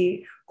we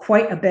see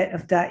quite a bit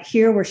of that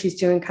here, where she's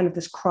doing kind of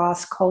this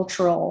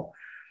cross-cultural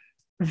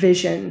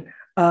vision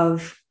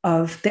of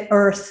the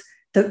earth,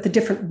 the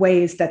different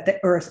ways that the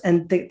earth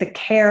and the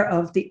care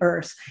of the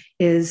earth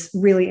is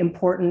really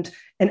important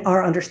in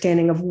our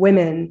understanding of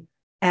women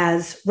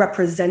as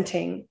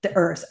representing the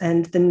earth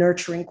and the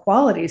nurturing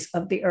qualities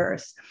of the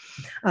earth.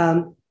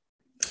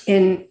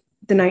 In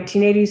the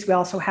 1980s, we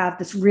also have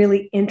this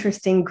really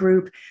interesting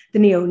group, the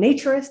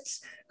neo-naturists,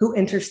 who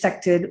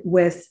intersected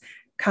with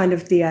kind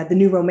of the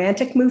new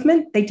romantic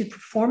movement. They did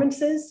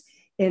performances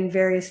in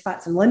various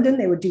spots in London.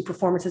 They would do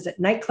performances at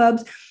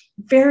nightclubs,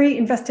 very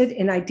invested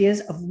in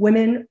ideas of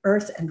women,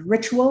 earth, and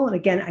ritual, and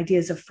again,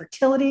 ideas of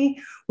fertility,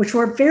 which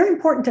were very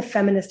important to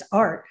feminist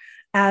art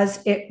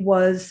as it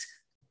was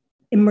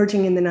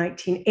emerging in the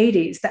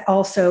 1980s, that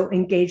also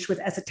engaged with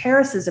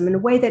esotericism in a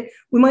way that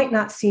we might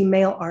not see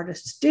male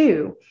artists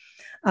do.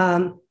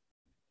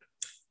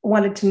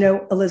 Wanted to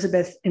know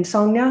Elizabeth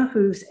Insomnia,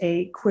 who's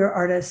a queer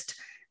artist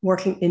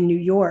working in New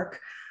York.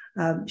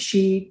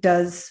 She's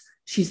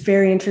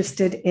very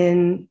interested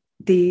in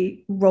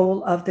the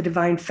role of the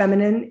divine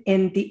feminine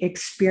in the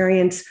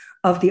experience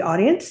of the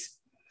audience.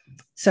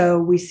 So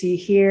we see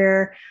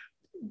here,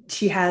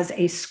 she has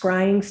a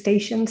scrying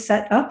station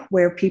set up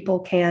where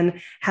people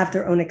can have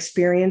their own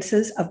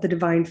experiences of the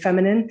divine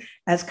feminine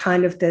as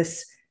kind of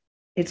this,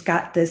 it's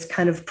got this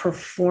kind of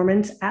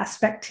performance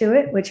aspect to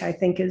it, which I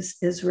think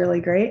is really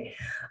great.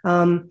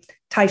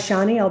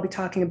 Taishani, I'll be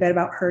talking a bit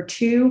about her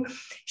too.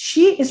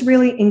 She is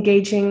really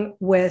engaging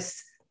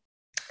with,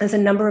 as a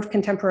number of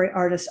contemporary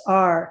artists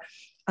are,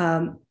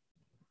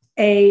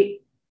 a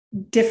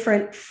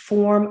different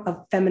form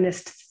of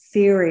feminist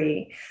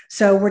theory.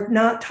 So we're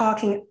not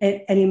talking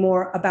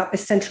anymore about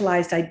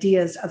essentialized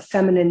ideas of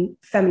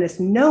feminist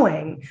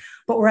knowing,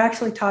 but we're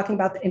actually talking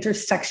about the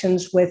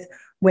intersections with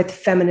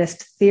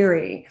feminist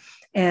theory.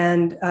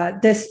 And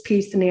this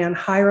piece, the Neon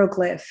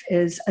Hieroglyph,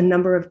 is a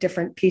number of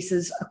different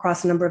pieces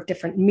across a number of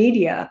different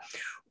media,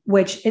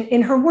 which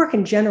in her work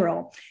in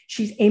general,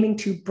 she's aiming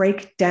to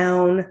break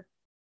down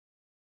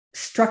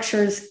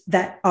structures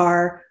that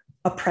are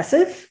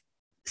oppressive.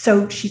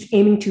 So she's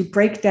aiming to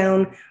break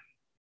down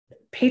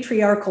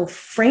patriarchal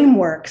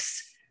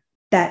frameworks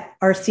that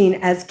are seen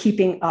as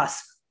keeping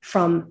us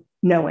from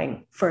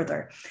knowing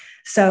further.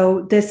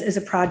 So this is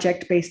a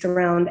project based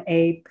around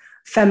a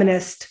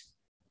feminist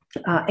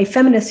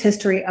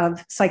history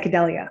of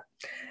psychedelia,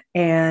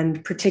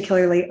 and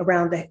particularly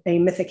around a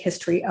mythic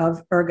history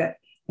of ergot,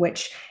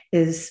 which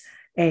is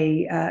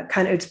a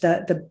it's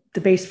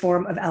the base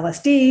form of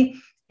LSD.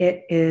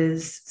 It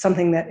is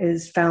something that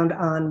is found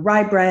on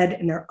rye bread,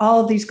 and there are all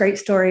of these great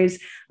stories,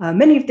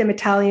 many of them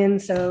Italian.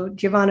 So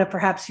Giovanna,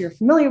 perhaps you're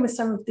familiar with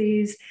some of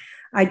these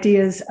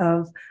ideas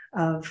of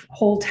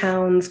whole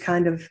towns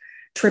kind of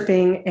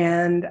tripping.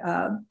 And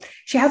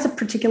she has a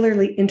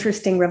particularly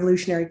interesting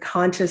revolutionary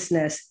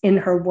consciousness in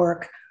her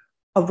work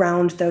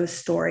around those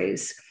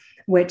stories,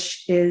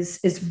 which is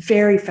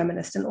very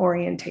feminist in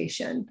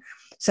orientation.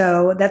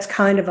 So that's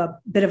kind of a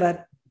bit of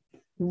a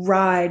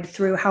ride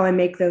through how I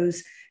make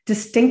those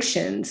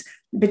distinctions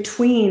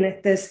between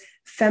this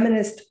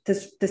feminist,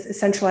 this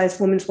essentialized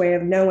woman's way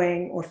of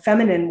knowing or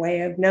feminine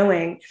way of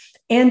knowing,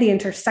 and the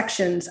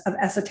intersections of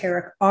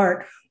esoteric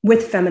art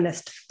with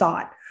feminist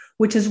thought,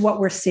 which is what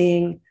we're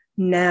seeing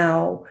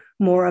now,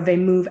 more of a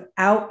move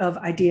out of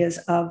ideas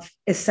of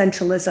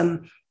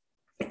essentialism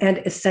and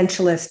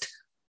essentialist,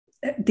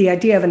 the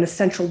idea of an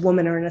essential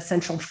woman or an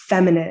essential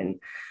feminine,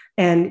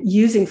 and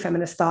using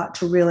feminist thought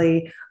to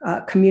really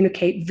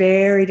communicate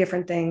very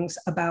different things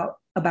about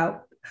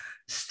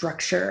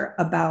structure,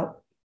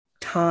 about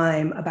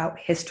time, about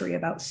history,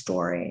 about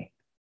story.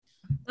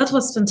 That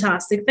was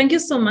fantastic. Thank you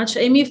so much,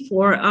 Amy,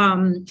 for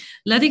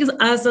letting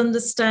us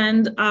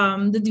understand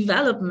the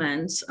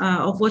development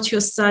of what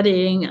you're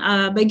studying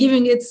by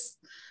giving it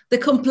the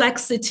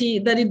complexity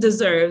that it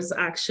deserves,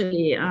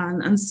 actually.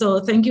 And so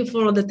thank you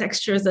for all the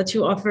textures that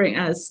you're offering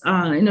us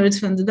in order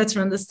to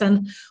better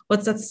understand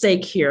what's at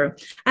stake here.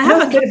 I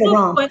have a couple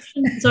of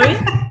questions. Sorry?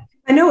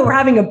 I know we're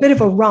having a bit of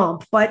a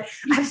romp, but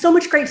I have so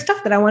much great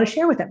stuff that I want to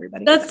share with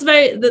everybody.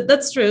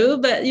 That's true.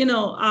 But,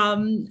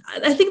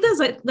 I think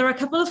there are a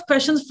couple of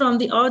questions from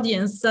the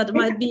audience that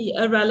might be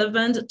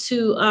relevant to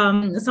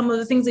some of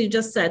the things that you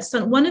just said.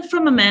 So one is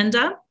from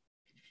Amanda,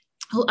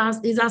 who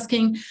is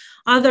asking,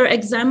 are there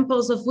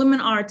examples of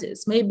women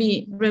artists,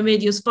 maybe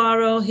Remedios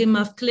Varo,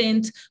 Hilma af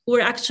Klint, who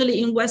are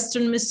actually in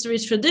Western mystery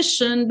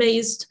tradition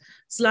based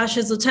 /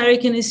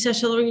 esoteric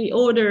initiatory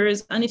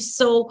orders? And if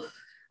so,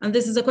 and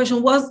this is a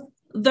question, was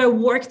their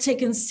work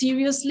taken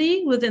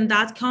seriously within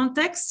that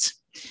context?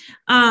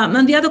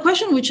 And the other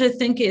question, which I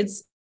think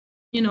is,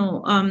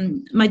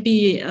 might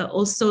be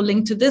also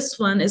linked to this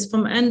one, is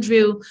from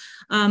Andrew.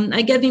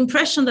 I get the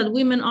impression that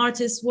women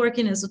artists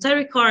working in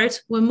esoteric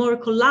art were more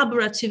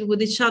collaborative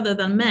with each other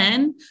than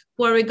men,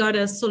 who are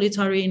regarded as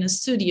solitary in a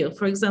studio.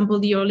 For example,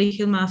 the early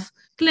Hilma af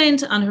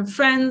Klint and her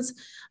friends,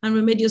 and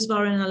Remedios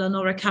Varo and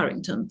Eleonora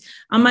Carrington.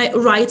 Am I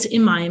right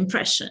in my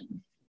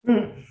impression?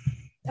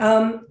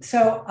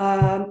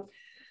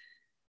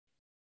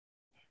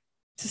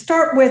 To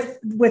start with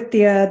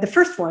the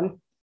first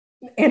one,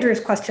 Andrew's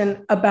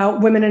question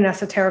about women in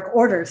esoteric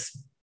orders.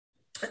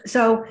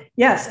 So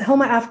yes,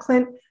 Hilma af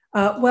Klint,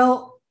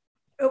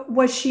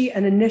 was she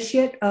an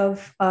initiate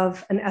of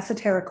an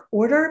esoteric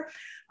order?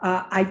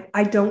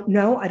 I don't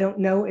know. I don't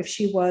know if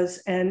she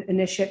was an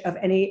initiate of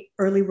any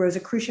early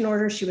Rosicrucian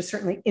order. She was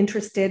certainly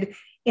interested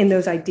in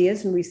those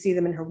ideas, and we see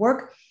them in her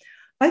work.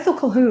 Ethel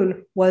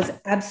Colquhoun was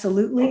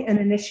absolutely an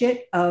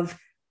initiate of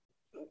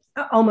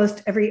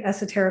almost every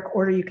esoteric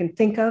order you can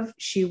think of.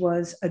 She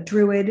was a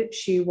druid.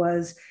 She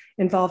was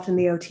involved in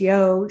the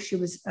OTO. She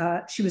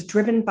was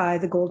driven by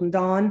the Golden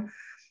Dawn,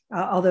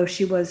 although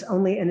she was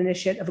only an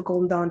initiate of a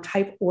Golden Dawn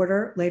type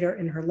order later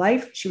in her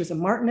life. She was a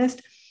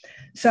Martinist.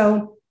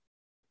 So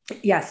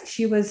yes,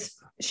 she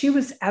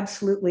was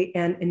absolutely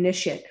an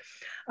initiate.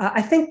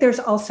 I think there's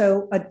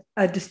also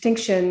a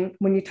distinction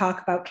when you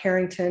talk about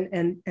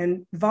Carrington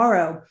and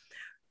Varo.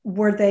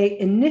 Were they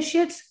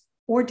initiates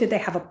or did they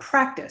have a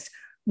practice?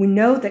 We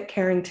know that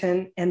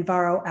Carrington and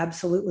Varo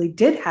absolutely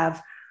did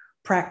have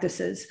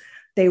practices.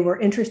 They were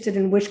interested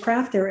in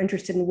witchcraft. They were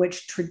interested in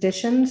witch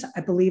traditions.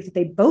 I believe that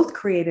they both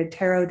created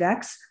tarot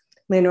decks.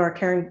 Leonora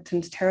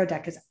Carrington's tarot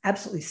deck is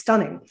absolutely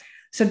stunning.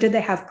 So did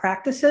they have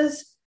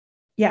practices?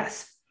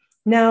 Yes.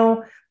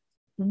 Now,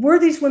 were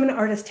these women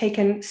artists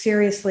taken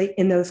seriously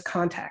in those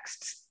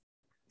contexts?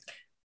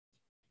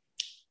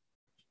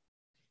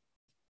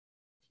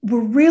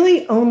 We're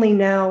really only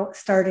now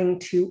starting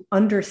to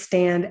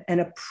understand and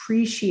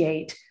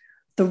appreciate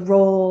the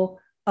role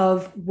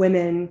of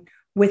women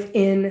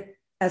within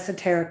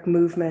esoteric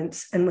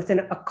movements and within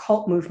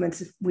occult movements.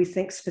 If we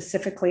think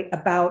specifically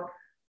about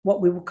what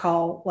we would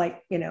call,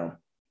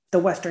 the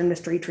Western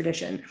mystery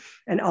tradition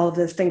and all of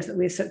those things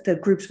that the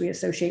groups we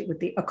associate with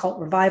the occult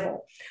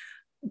revival.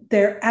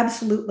 There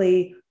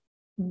absolutely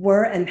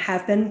were and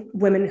have been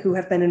women who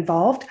have been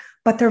involved,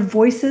 but their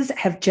voices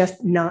have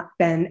just not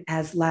been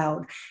as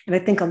loud. And I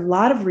think a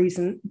lot of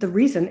the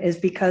reason is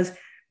because,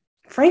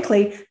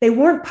 frankly, they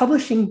weren't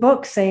publishing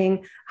books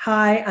saying,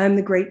 hi, I'm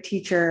the great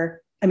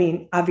teacher. I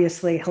mean,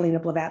 obviously, Helena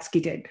Blavatsky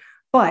did,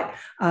 but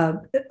a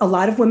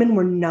lot of women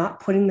were not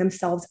putting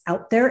themselves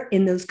out there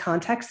in those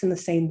contexts in the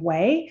same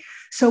way.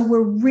 So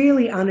we're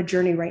really on a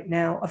journey right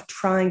now of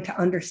trying to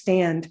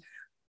understand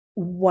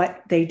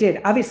what they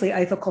did. Obviously,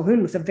 Ethel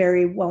Colquhoun was a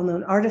very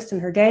well-known artist in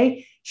her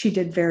day. She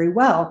did very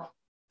well.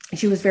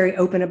 She was very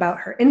open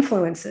about her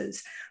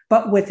influences,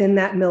 but within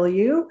that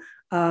milieu,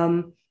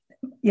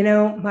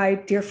 my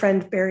dear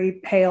friend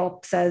Barry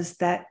Hale says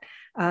that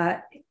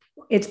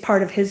it's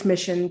part of his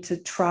mission to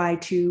try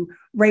to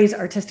raise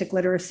artistic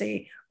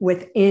literacy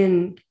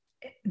within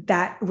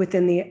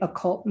the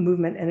occult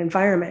movement and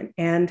environment.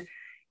 And,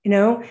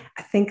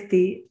 I think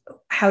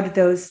how do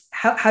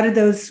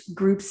those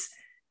groups,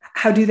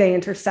 how do they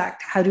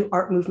intersect? How do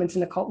art movements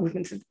and occult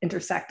movements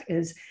intersect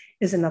is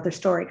another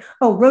story.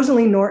 Oh,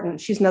 Rosaline Norton,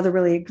 she's another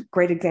really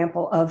great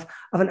example of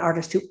an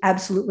artist who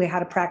absolutely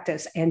had a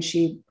practice, and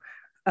she,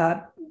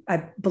 I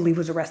believe,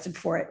 was arrested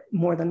for it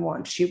more than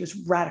once. She was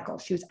radical.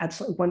 She was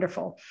absolutely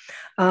wonderful.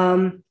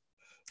 The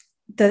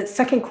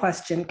second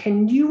question,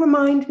 can you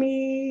remind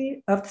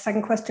me of the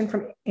second question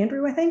from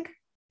Andrew, I think?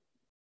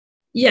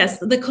 Yes,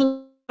 the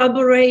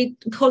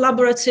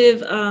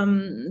collaborative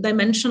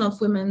dimension of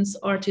women's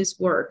artists'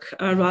 work,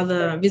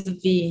 rather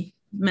vis-a-vis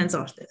men's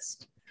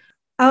artists.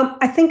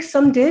 I think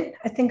some did.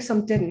 I think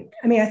some didn't.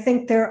 I mean, I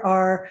think there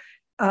are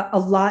a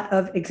lot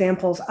of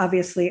examples,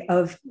 obviously,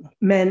 of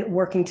men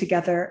working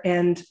together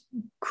and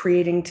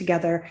creating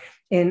together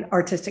in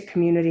artistic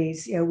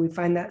communities. We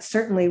find that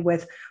certainly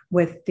with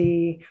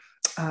the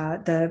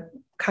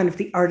kind of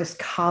the artist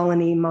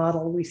colony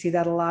model. We see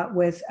that a lot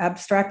with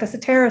abstract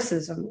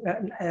esotericism,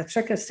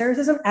 abstract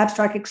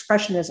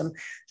expressionism.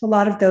 So a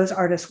lot of those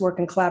artists work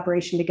in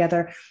collaboration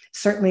together.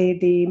 Certainly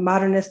the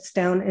modernists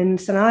down in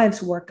St.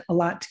 Ives worked a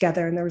lot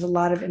together, and there was a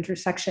lot of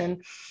intersection.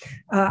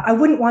 I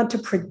wouldn't want to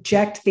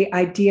project the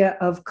idea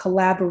of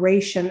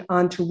collaboration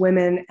onto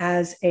women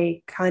as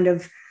a kind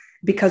of,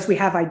 because we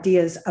have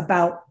ideas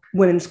about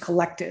women's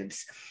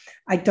collectives.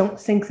 I don't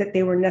think that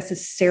they were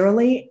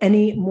necessarily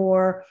any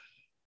more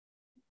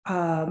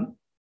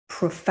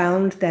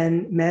profound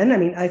than men. I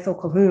mean, Ethel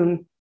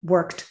Colquhoun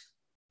worked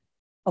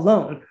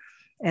alone,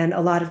 and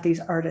a lot of these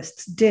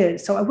artists did.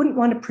 So I wouldn't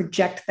want to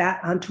project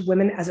that onto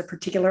women as a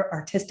particular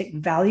artistic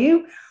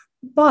value.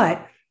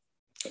 But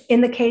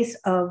in the case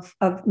of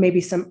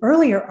maybe some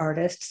earlier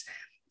artists,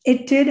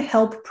 it did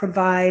help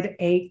provide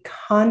a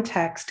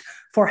context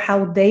for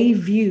how they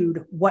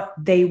viewed what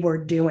they were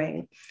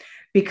doing.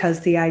 Because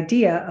the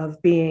idea of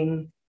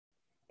being,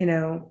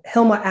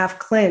 Hilma af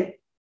Klint,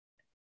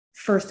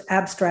 first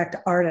abstract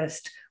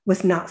artist,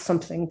 was not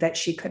something that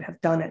she could have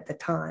done at the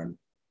time.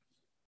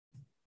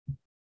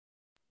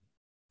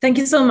 Thank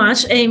you so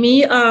much,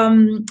 Amy.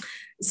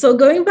 So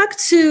going back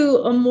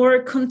to a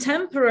more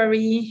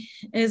contemporary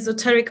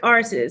esoteric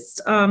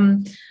artist,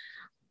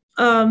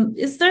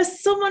 is there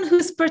someone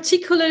who's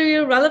particularly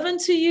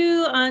relevant to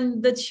you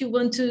and that you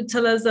want to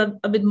tell us a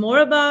bit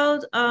more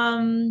about?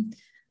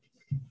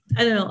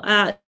 I don't know.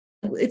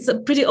 It's a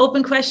pretty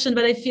open question,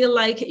 but I feel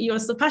like you're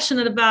so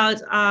passionate about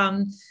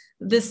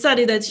this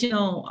study that,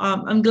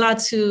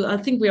 I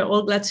think we are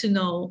all glad to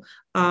know,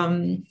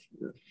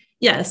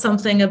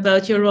 something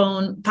about your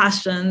own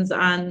passions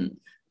and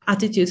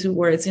attitude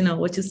towards,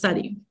 what you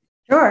study.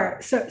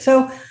 Sure.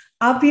 So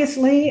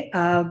obviously,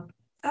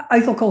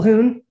 Ethel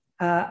Colquhoun,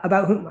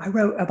 about whom I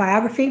wrote a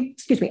biography.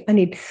 Excuse me, I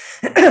need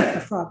a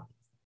frog.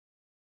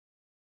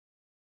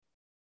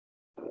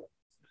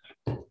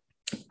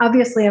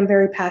 Obviously, I'm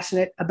very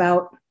passionate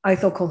about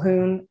Ethel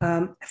Colquhoun.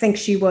 I think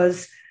she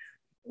was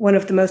one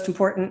of the most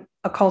important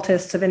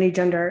occultists of any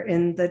gender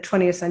in the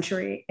 20th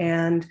century,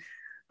 and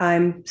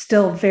I'm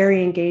still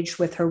very engaged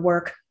with her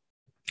work.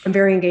 I'm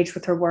very engaged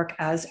with her work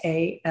as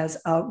a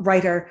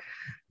writer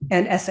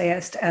and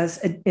essayist,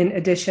 in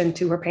addition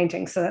to her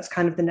painting. So that's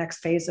kind of the next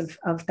phase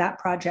of that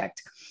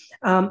project.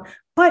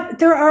 But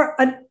there are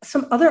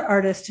some other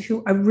artists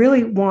who I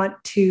really want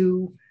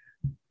to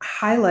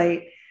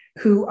highlight,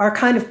 who are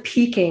kind of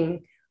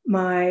piquing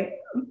my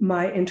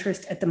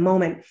interest at the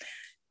moment.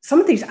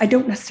 Some of these I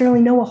don't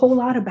necessarily know a whole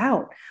lot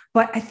about,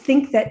 but I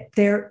think that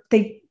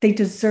they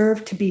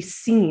deserve to be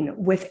seen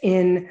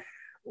within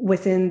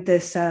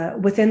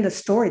the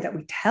story that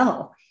we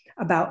tell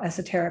about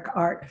esoteric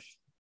art.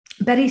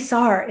 Betty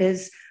Saar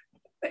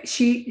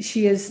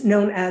she is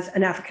known as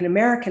an African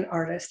American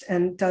artist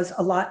and does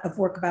a lot of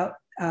work about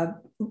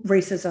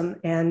racism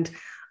and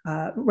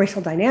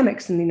racial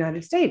dynamics in the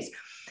United States.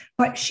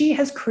 But she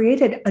has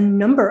created a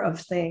number of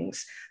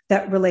things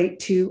that relate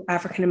to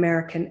African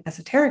American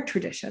esoteric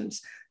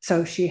traditions.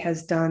 So she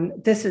has done,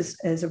 this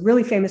is a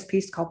really famous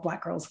piece called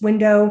Black Girl's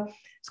Window.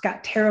 It's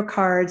got tarot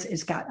cards,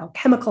 it's got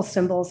alchemical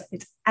symbols.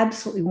 It's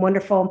absolutely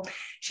wonderful.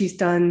 She's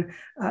done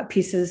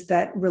pieces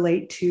that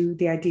relate to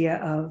the idea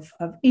of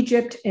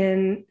Egypt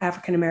in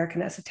African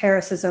American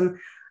esotericism.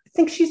 I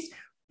think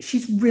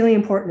she's really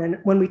important. And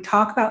when we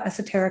talk about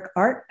esoteric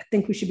art, I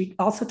think we should be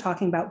also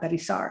talking about Betty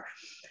Saar.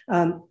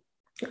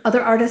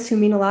 Other artists who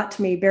mean a lot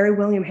to me, Barry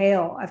William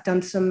Hale. I've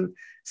done some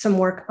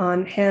work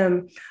on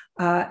him.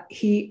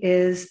 He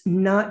is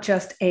not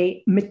just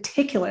a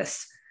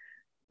meticulous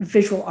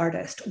visual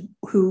artist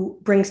who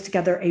brings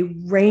together a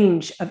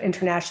range of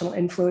international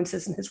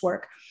influences in his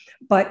work,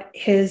 but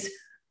his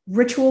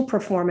ritual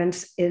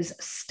performance is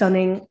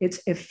stunning. It's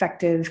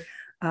effective.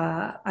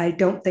 I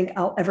don't think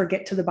I'll ever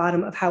get to the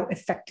bottom of how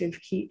effective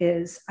he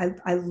is.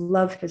 I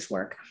love his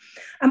work.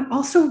 I'm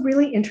also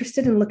really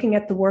interested in looking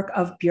at the work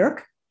of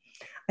Björk.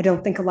 I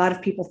don't think a lot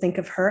of people think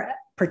of her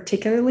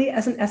particularly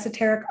as an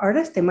esoteric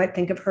artist. They might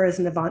think of her as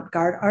an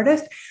avant-garde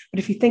artist, but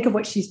if you think of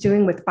what she's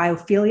doing with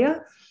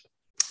biophilia,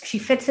 she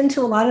fits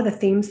into a lot of the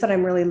themes that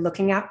I'm really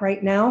looking at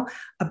right now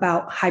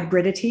about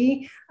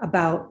hybridity,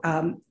 about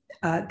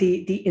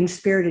the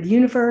inspirited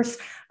universe,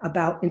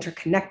 about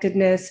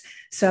interconnectedness.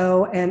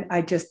 So, and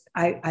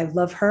I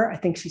love her. I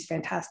think she's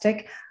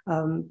fantastic.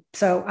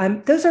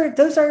 So those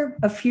are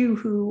a few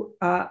who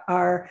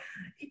are,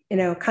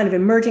 kind of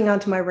emerging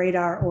onto my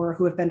radar or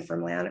who have been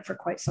firmly on it for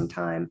quite some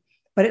time.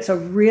 But it's a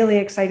really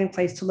exciting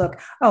place to look.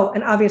 Oh,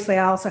 and obviously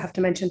I also have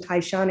to mention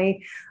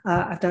Taishani.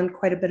 I've done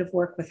quite a bit of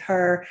work with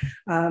her.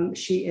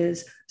 She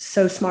is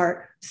so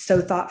smart, so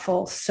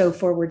thoughtful, so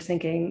forward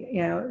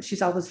thinking.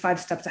 She's always 5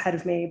 steps ahead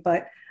of me,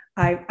 but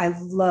I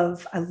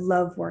love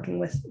working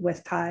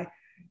with Tai.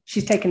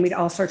 She's taken me to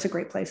all sorts of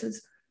great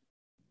places.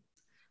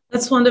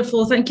 That's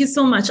wonderful. Thank you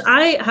so much.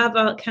 I have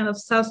a kind of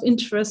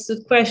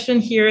self-interested question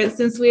here,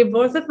 since we're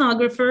both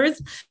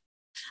ethnographers.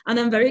 And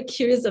I'm very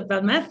curious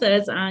about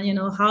methods and,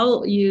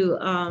 how you're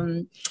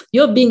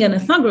being an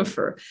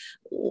ethnographer.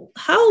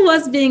 How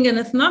was being an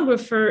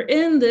ethnographer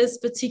in this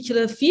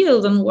particular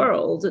field and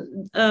world?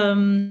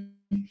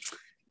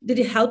 Did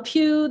it help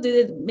you? Did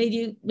it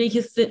make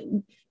you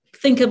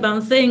think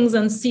about things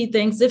and see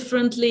things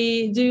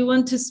differently? Do you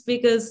want to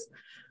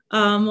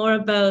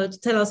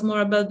tell us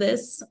more about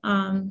this?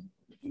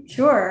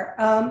 Sure.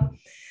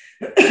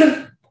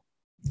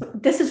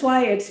 This is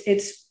why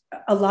it's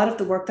a lot of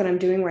the work that I'm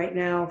doing right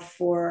now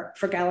for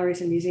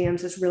galleries and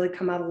museums has really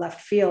come out of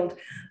left field.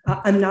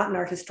 I'm not an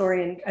art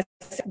historian.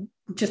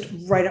 Just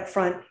right up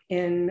front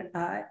in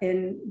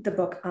the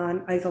book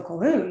on Aithel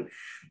Colquhoun,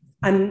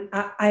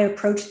 I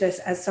approach this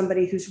as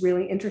somebody who's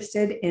really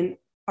interested in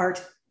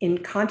art in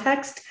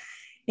context,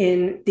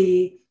 in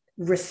the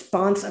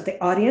response of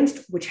the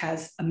audience, which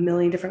has a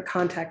million different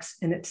contexts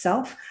in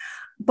itself.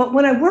 But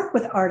when I work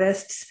with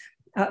artists,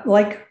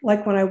 like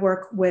when I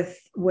work with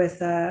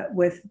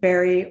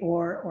Barry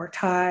or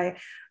Ty,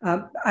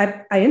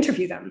 I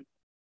interview them,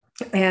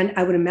 and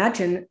I would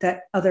imagine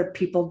that other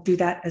people do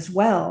that as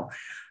well.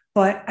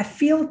 But I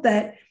feel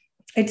that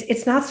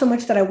it's not so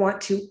much that I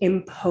want to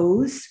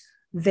impose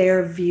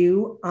their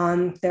view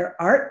on their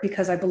art,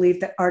 because I believe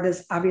that art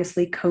is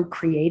obviously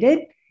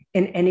co-created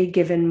in any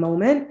given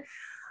moment.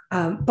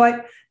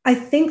 But I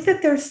think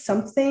that there's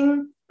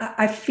something,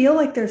 I feel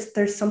like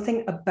there's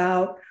something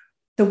about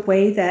the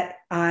way that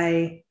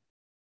I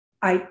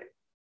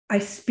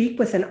speak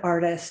with an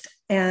artist,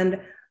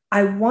 and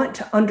I want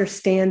to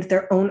understand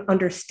their own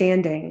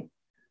understanding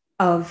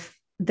of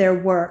their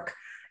work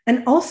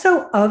and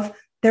also of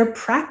their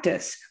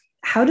practice.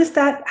 How does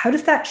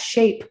that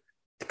shape?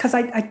 Because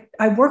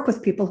I work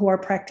with people who are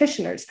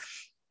practitioners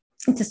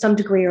to some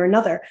degree or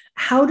another.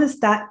 How does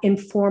that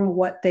inform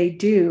what they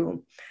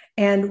do?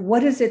 And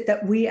what is it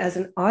that we as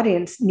an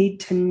audience need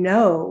to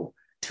know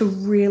to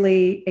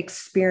really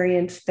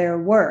experience their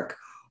work?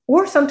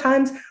 Or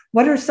sometimes,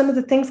 what are some of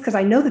the things, because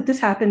I know that this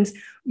happens,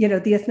 the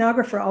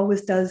ethnographer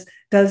always does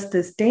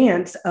this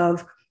dance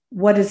of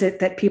what is it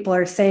that people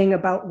are saying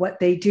about what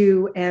they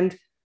do, and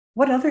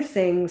what other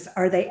things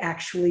are they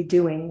actually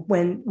doing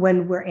when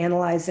we're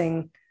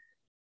analyzing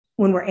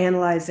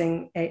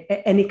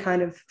any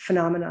kind of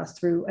phenomena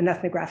through an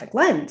ethnographic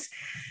lens.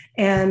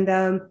 And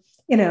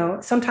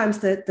sometimes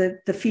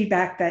the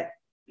feedback that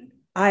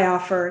I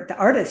offer the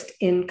artist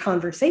in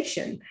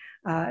conversation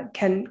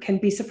can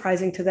be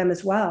surprising to them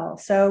as well.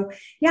 So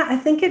yeah, I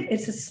think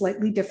it's a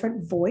slightly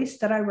different voice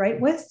that I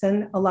write with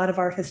than a lot of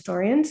art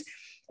historians,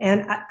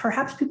 and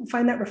perhaps people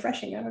find that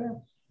refreshing. I don't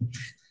know.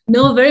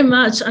 No, very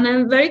much. And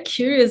I'm very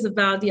curious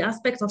about the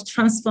aspect of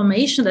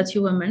transformation that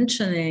you were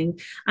mentioning,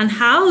 and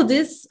how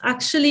this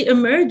actually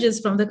emerges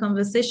from the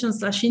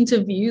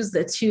conversations/interviews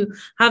that you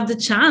have the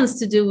chance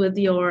to do with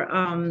your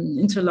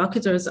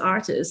interlocutors,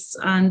 artists.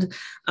 And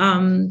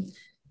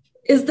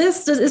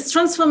is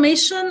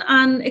transformation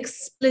an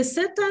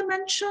explicit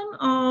dimension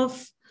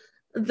of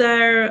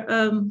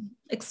their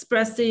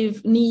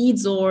expressive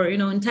needs or,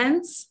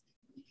 intents?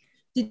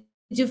 Did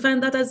you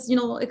find that as,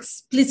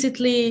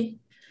 explicitly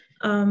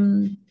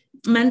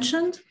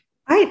mentioned?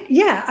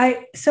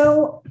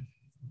 So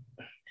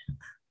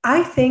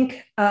I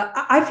think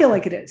I feel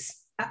like it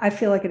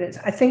is.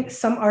 I think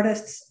some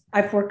artists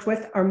I've worked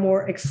with are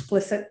more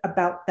explicit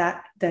about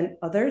that than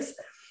others.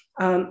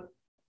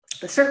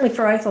 Certainly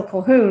for Aithel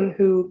Colquhoun,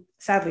 who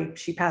sadly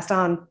she passed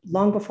on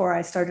long before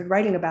I started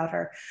writing about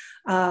her,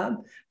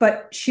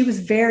 but she was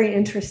very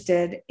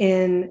interested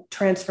in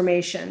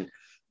transformation,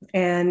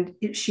 and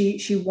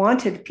she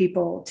wanted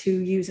people to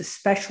use,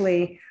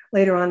 especially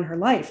later on in her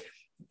life,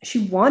 she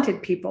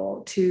wanted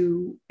people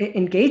to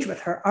engage with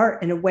her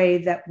art in a way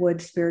that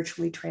would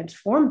spiritually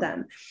transform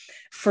them.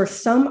 For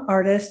some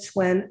artists,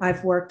 when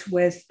I've worked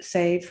with,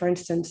 say, for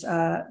instance,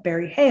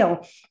 Barry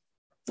Hale,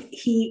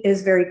 he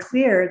is very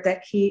clear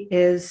that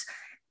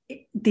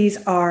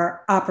these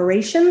are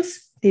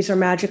operations, these are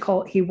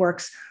magical. He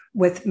works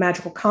with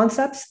magical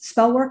concepts,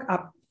 spell work.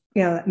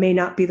 That may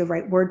not be the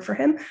right word for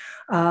him.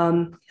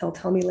 He'll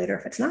tell me later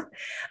if it's not.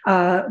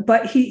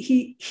 But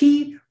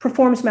he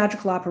performs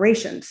magical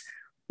operations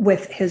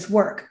with his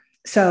work.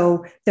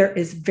 So there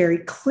is very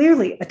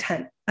clearly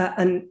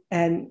an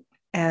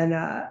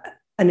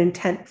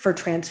intent for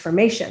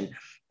transformation,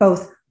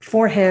 both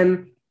for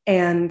him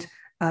and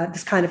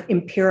this kind of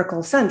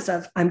empirical sense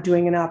of, I'm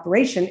doing an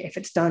operation. If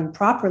it's done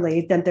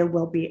properly, then there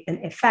will be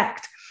an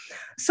effect.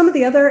 Some of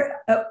the other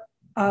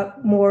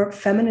more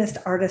feminist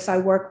artists I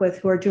work with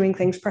who are doing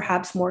things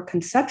perhaps more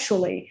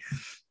conceptually,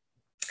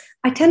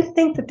 I tend to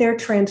think that they're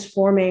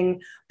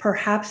transforming,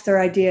 perhaps their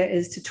idea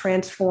is to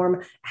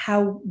transform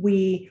how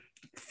we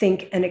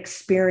think and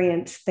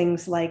experience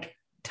things like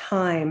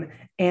time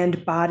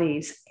and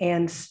bodies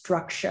and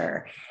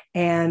structure,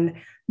 and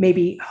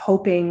maybe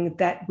hoping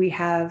that we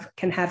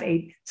can have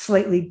a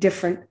slightly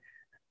different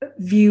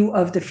view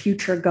of the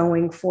future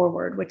going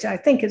forward, which I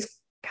think is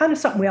kind of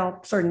something we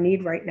all sort of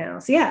need right now.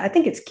 So yeah, I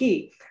think it's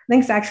key. I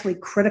think it's actually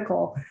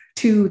critical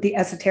to the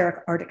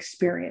esoteric art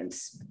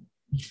experience.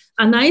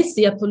 And I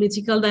see a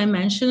political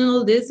dimension in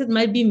all this. It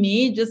might be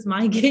me, just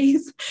my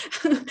gaze,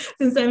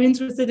 since I'm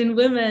interested in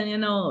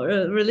women,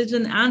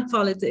 religion and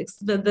politics.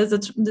 But there's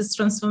this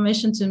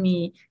transformation to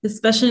me,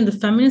 especially in the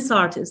feminist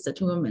artists that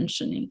we were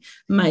mentioning,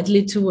 might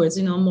lead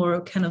towards,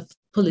 more kind of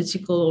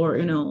political or,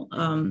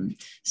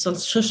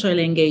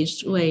 socially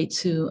engaged way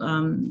to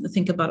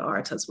think about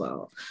art as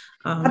well.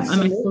 Am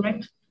I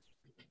correct?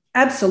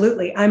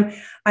 Absolutely.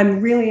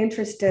 I'm really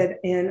interested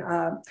in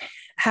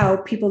how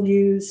people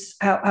use,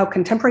 how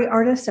contemporary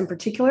artists in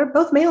particular,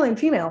 both male and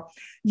female,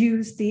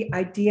 use the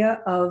idea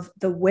of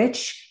the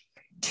witch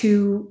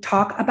to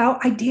talk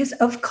about ideas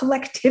of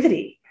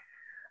collectivity.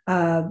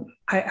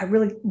 I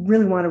really,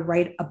 really want to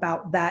write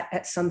about that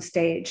at some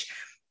stage,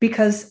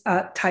 because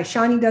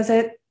Taishani does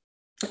it.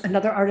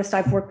 Another artist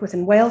I've worked with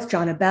in Wales,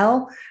 Jonna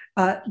Bell,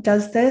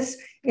 does this.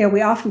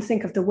 We often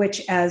think of the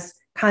witch as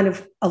kind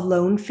of a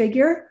lone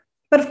figure,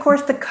 but of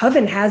course the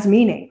coven has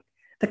meaning.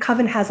 The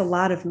coven has a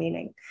lot of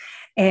meaning,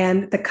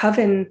 and the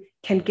coven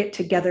can get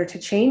together to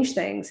change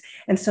things.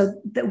 And so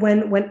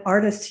when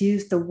artists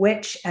use the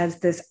witch as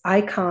this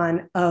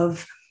icon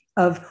of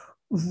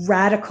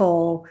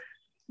radical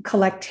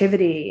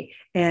collectivity,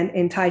 and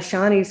in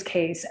Taishani's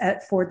case,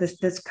 for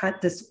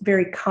this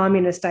very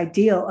communist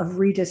ideal of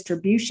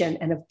redistribution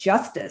and of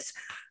justice,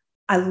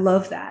 I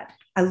love that.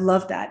 I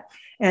love that.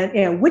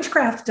 And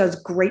witchcraft does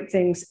great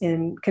things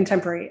in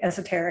contemporary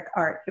esoteric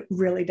art. It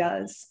really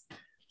does.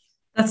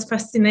 That's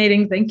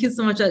fascinating. Thank you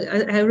so much.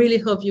 I really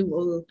hope you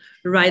will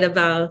write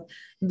about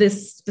this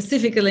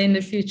specifically in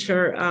the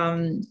future.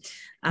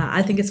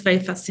 I think it's very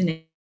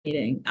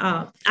fascinating.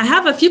 I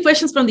have a few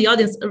questions from the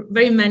audience,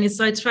 very many,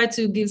 so I try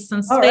to give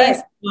some space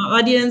to our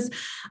audience.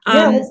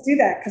 Yeah, let's do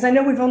that, because I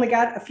know we've only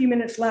got a few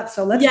minutes left,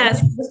 so let's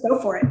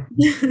go for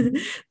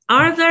it.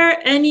 Are there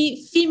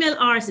any female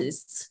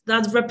artists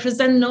that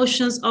represent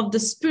notions of the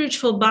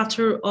spiritual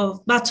battle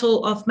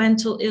of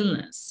mental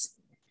illness?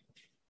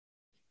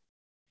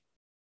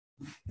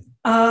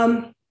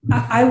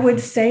 I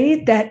would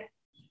say that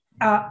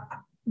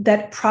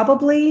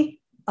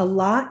probably a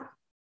lot,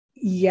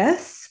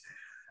 yes.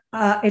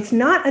 It's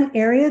not an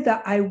area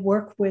that I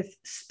work with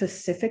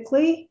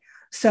specifically,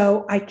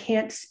 so I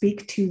can't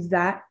speak to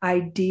that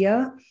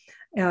idea.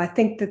 I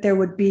think that there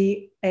would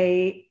be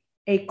a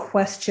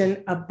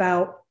question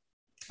about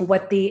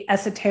what the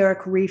esoteric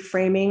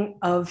reframing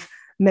of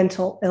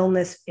mental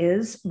illness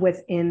is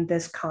within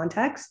this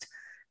context,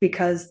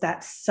 because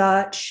that's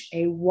such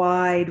a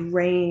wide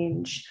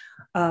range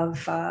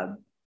of,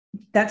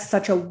 that's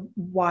such a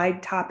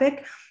wide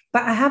topic.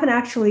 But I haven't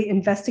actually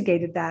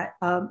investigated that.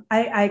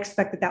 I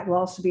expect that will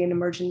also be an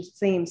emerging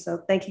theme.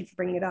 So thank you for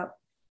bringing it up.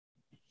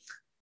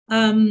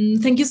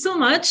 Thank you so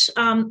much.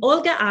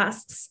 Olga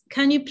asks,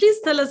 can you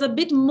please tell us a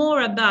bit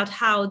more about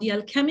how the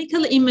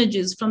alchemical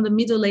images from the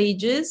Middle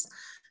Ages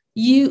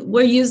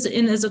were used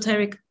in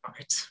esoteric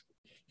art?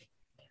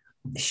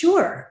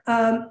 Sure.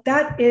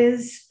 That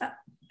is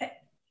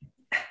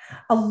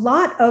a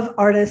lot of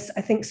artists,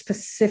 I think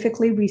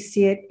specifically we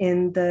see it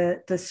in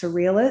the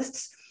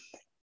Surrealists,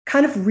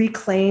 kind of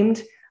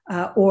reclaimed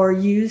or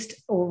used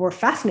or were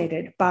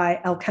fascinated by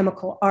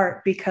alchemical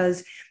art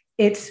because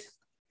it's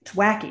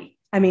wacky.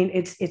 I mean,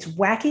 it's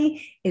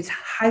wacky, it's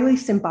highly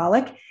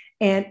symbolic,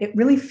 and it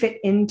really fit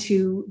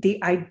into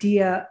the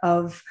idea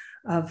of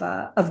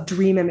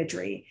dream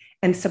imagery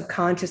and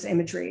subconscious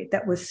imagery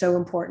that was so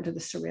important to the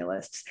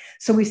Surrealists.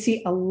 So we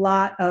see a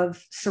lot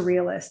of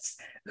Surrealists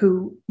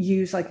who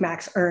use, like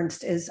Max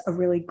Ernst is a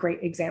really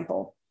great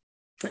example,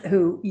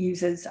 who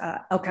uses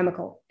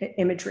alchemical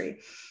imagery.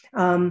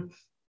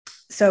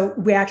 So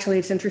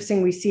it's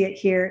interesting, we see it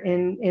here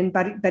in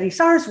Betty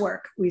Saar's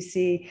work. We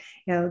see,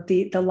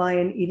 the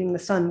lion eating the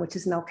sun, which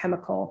is an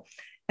alchemical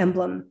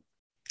emblem.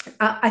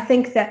 I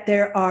think that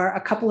there are a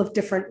couple of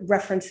different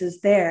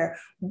references there.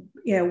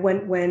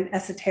 When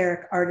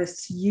esoteric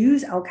artists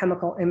use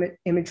alchemical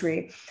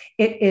imagery,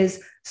 it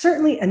is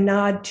certainly a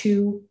nod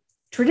to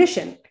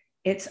tradition.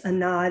 It's a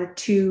nod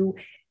to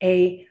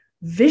a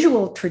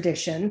visual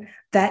tradition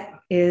that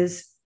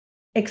is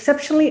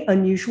exceptionally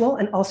unusual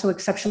and also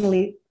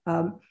exceptionally,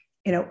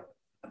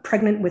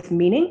 pregnant with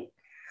meaning.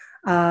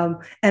 And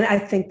I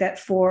think that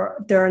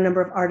there are a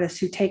number of artists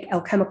who take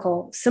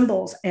alchemical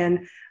symbols,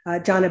 and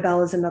Jonna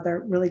Bell is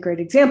another really great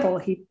example.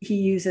 He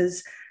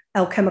uses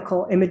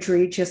alchemical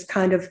imagery just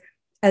kind of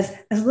as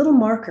little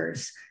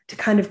markers to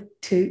kind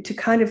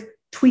of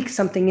tweak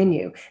something in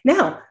you.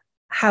 Now,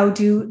 how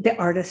do the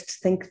artists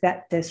think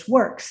that this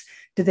works?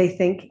 Do they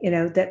think,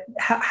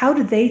 how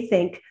do they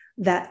think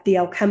that the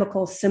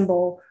alchemical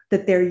symbol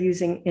that they're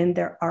using in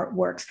their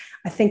artworks?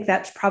 I think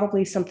that's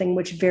probably something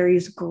which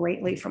varies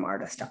greatly from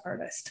artist to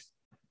artist.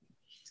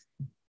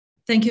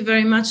 Thank you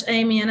very much,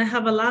 Amy. And I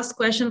have a last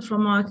question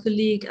from our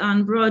colleague,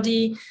 Anne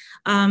Brody.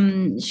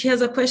 She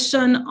has a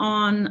question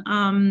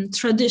on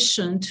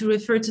tradition to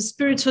refer to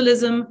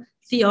spiritualism,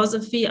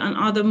 theosophy, and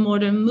other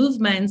modern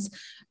movements.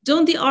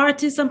 Don't the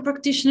artists and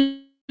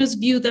practitioners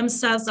view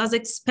themselves as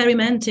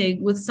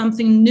experimenting with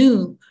something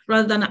new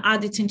rather than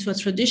add it into a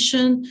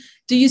tradition?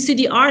 Do you see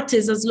the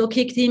artists as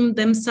locating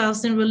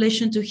themselves in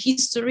relation to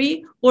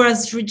history or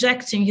as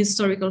rejecting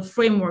historical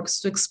frameworks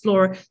to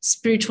explore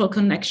spiritual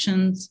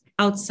connections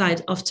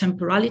outside of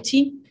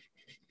temporality?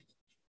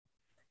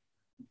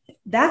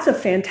 That's a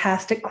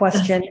fantastic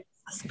question.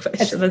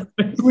 It's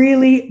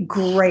really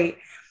great.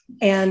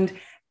 And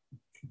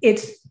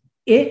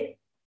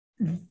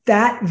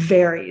that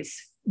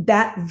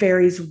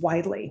varies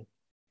widely.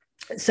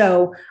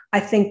 So I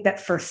think that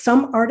for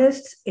some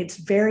artists, it's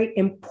very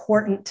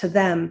important to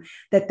them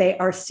that they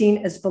are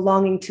seen as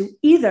belonging to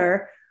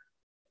either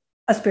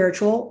a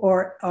spiritual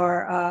or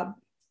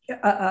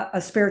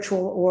a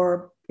spiritual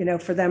or,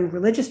 for them,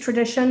 religious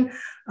tradition,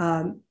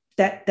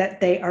 that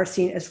they are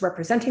seen as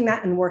representing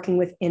that and working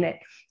within it.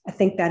 I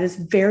think that is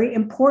very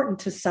important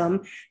to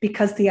some,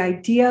 because the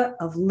idea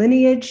of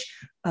lineage,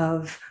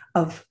 of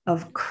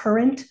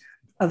current,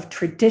 of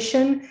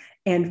tradition,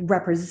 and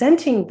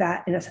representing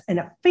that in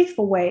a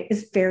faithful way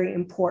is very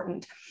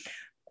important.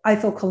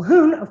 Ethel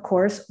Colquhoun, of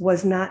course,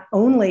 was not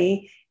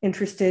only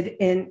interested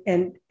in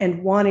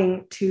and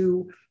wanting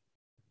to,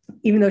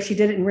 even though she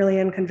did it in really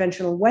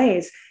unconventional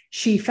ways,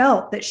 she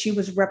felt that she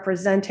was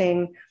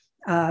representing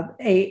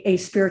a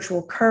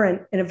spiritual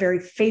current in a very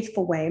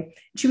faithful way.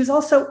 She was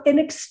also an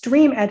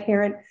extreme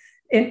adherent.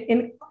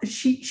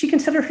 She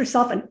considered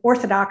herself an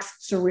orthodox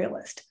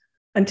surrealist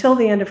until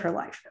the end of her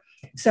life.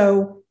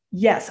 So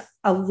yes,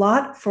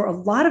 for a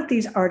lot of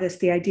these artists,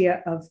 the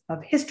idea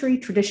of history,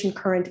 tradition,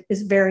 current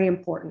is very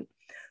important.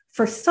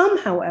 For some,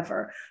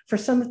 however, for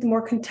some of the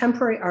more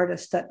contemporary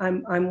artists that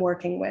I'm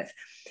working with,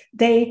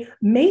 they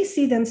may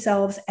see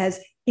themselves as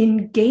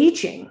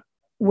engaging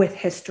with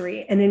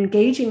history and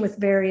engaging with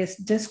various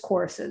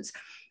discourses,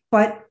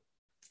 but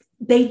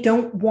they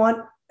don't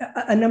want,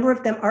 a number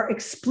of them are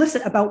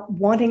explicit about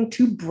wanting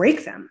to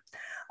break them,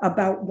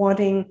 about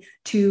wanting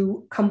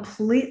to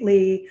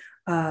completely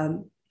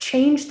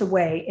change the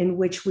way in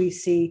which we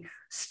see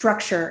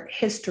structure,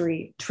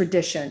 history,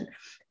 tradition.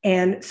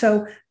 And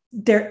so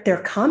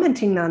they're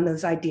commenting on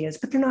those ideas,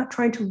 but they're not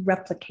trying to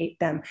replicate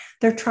them.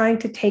 They're trying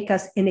to take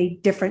us in a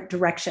different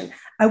direction.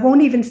 I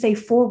won't even say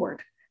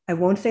forward. I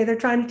won't say they're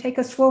trying to take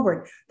us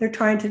forward. They're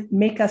trying to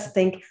make us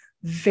think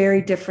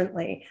very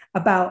differently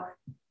about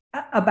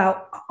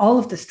all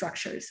of the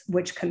structures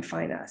which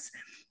confine us.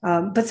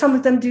 But some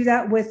of them do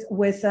that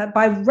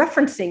by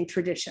referencing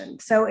tradition.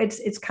 So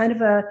it's kind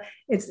of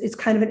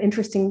an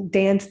interesting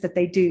dance that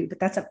they do. But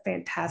that's a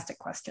fantastic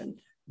question.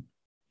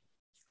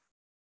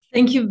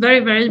 Thank you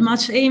very, very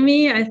much,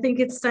 Amy. I think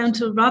it's time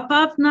to wrap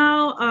up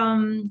now.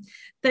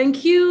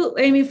 Thank you,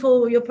 Amy,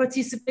 for your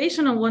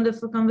participation, a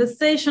wonderful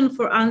conversation,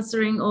 for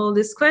answering all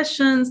these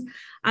questions.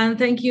 And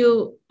thank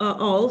you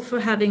all for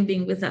having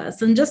been with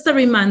us. And just a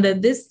reminder,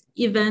 this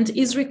event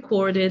is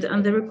recorded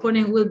and the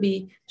recording will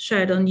be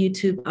shared on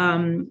YouTube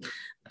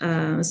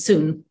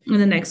soon in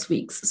the next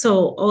weeks.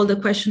 So all the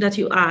questions that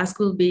you ask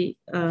will be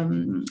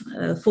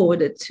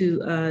forwarded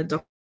to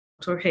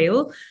Dr.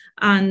 Hale.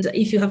 And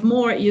if you have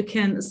more, you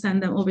can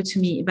send them over to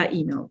me by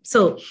email.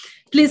 So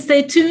please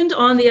stay tuned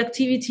on the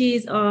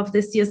activities of the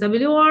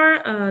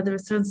CSWR,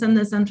 the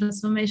Transcendence and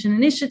Transformation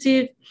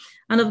Initiative,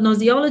 and of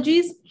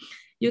Gnoseologies.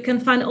 You can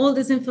find all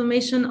this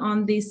information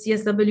on the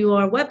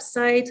CSWR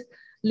website,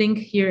 link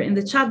here in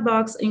the chat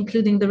box,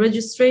 including the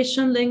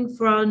registration link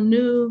for our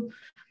new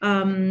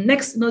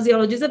next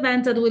Gnoseologies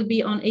event that will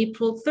be on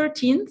April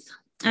 13th.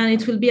 And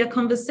it will be a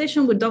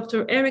conversation with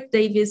Dr. Eric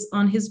Davis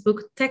on his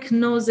book,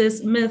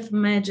 Technosis, Myth,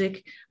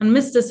 Magic, and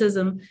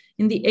Mysticism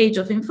in the Age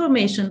of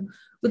Information,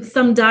 with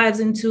some dives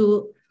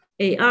into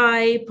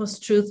AI,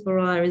 post-truth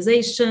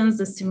polarizations,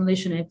 the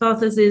simulation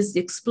hypothesis,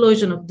 the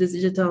explosion of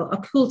digital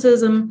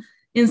occultism,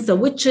 Insta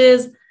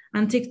witches,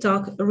 and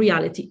TikTok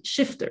reality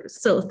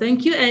shifters. So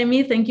thank you,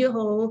 Amy. Thank you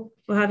all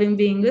for having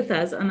been with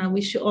us. And I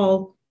wish you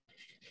all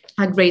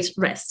a great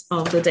rest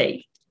of the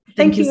day.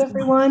 Thank you,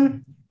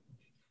 everyone.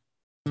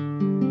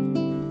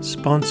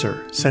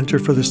 Sponsor, Center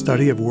for the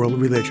Study of World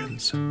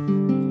Religions.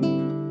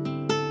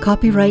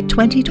 Copyright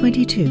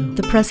 2022,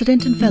 the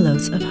President and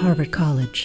Fellows of Harvard College.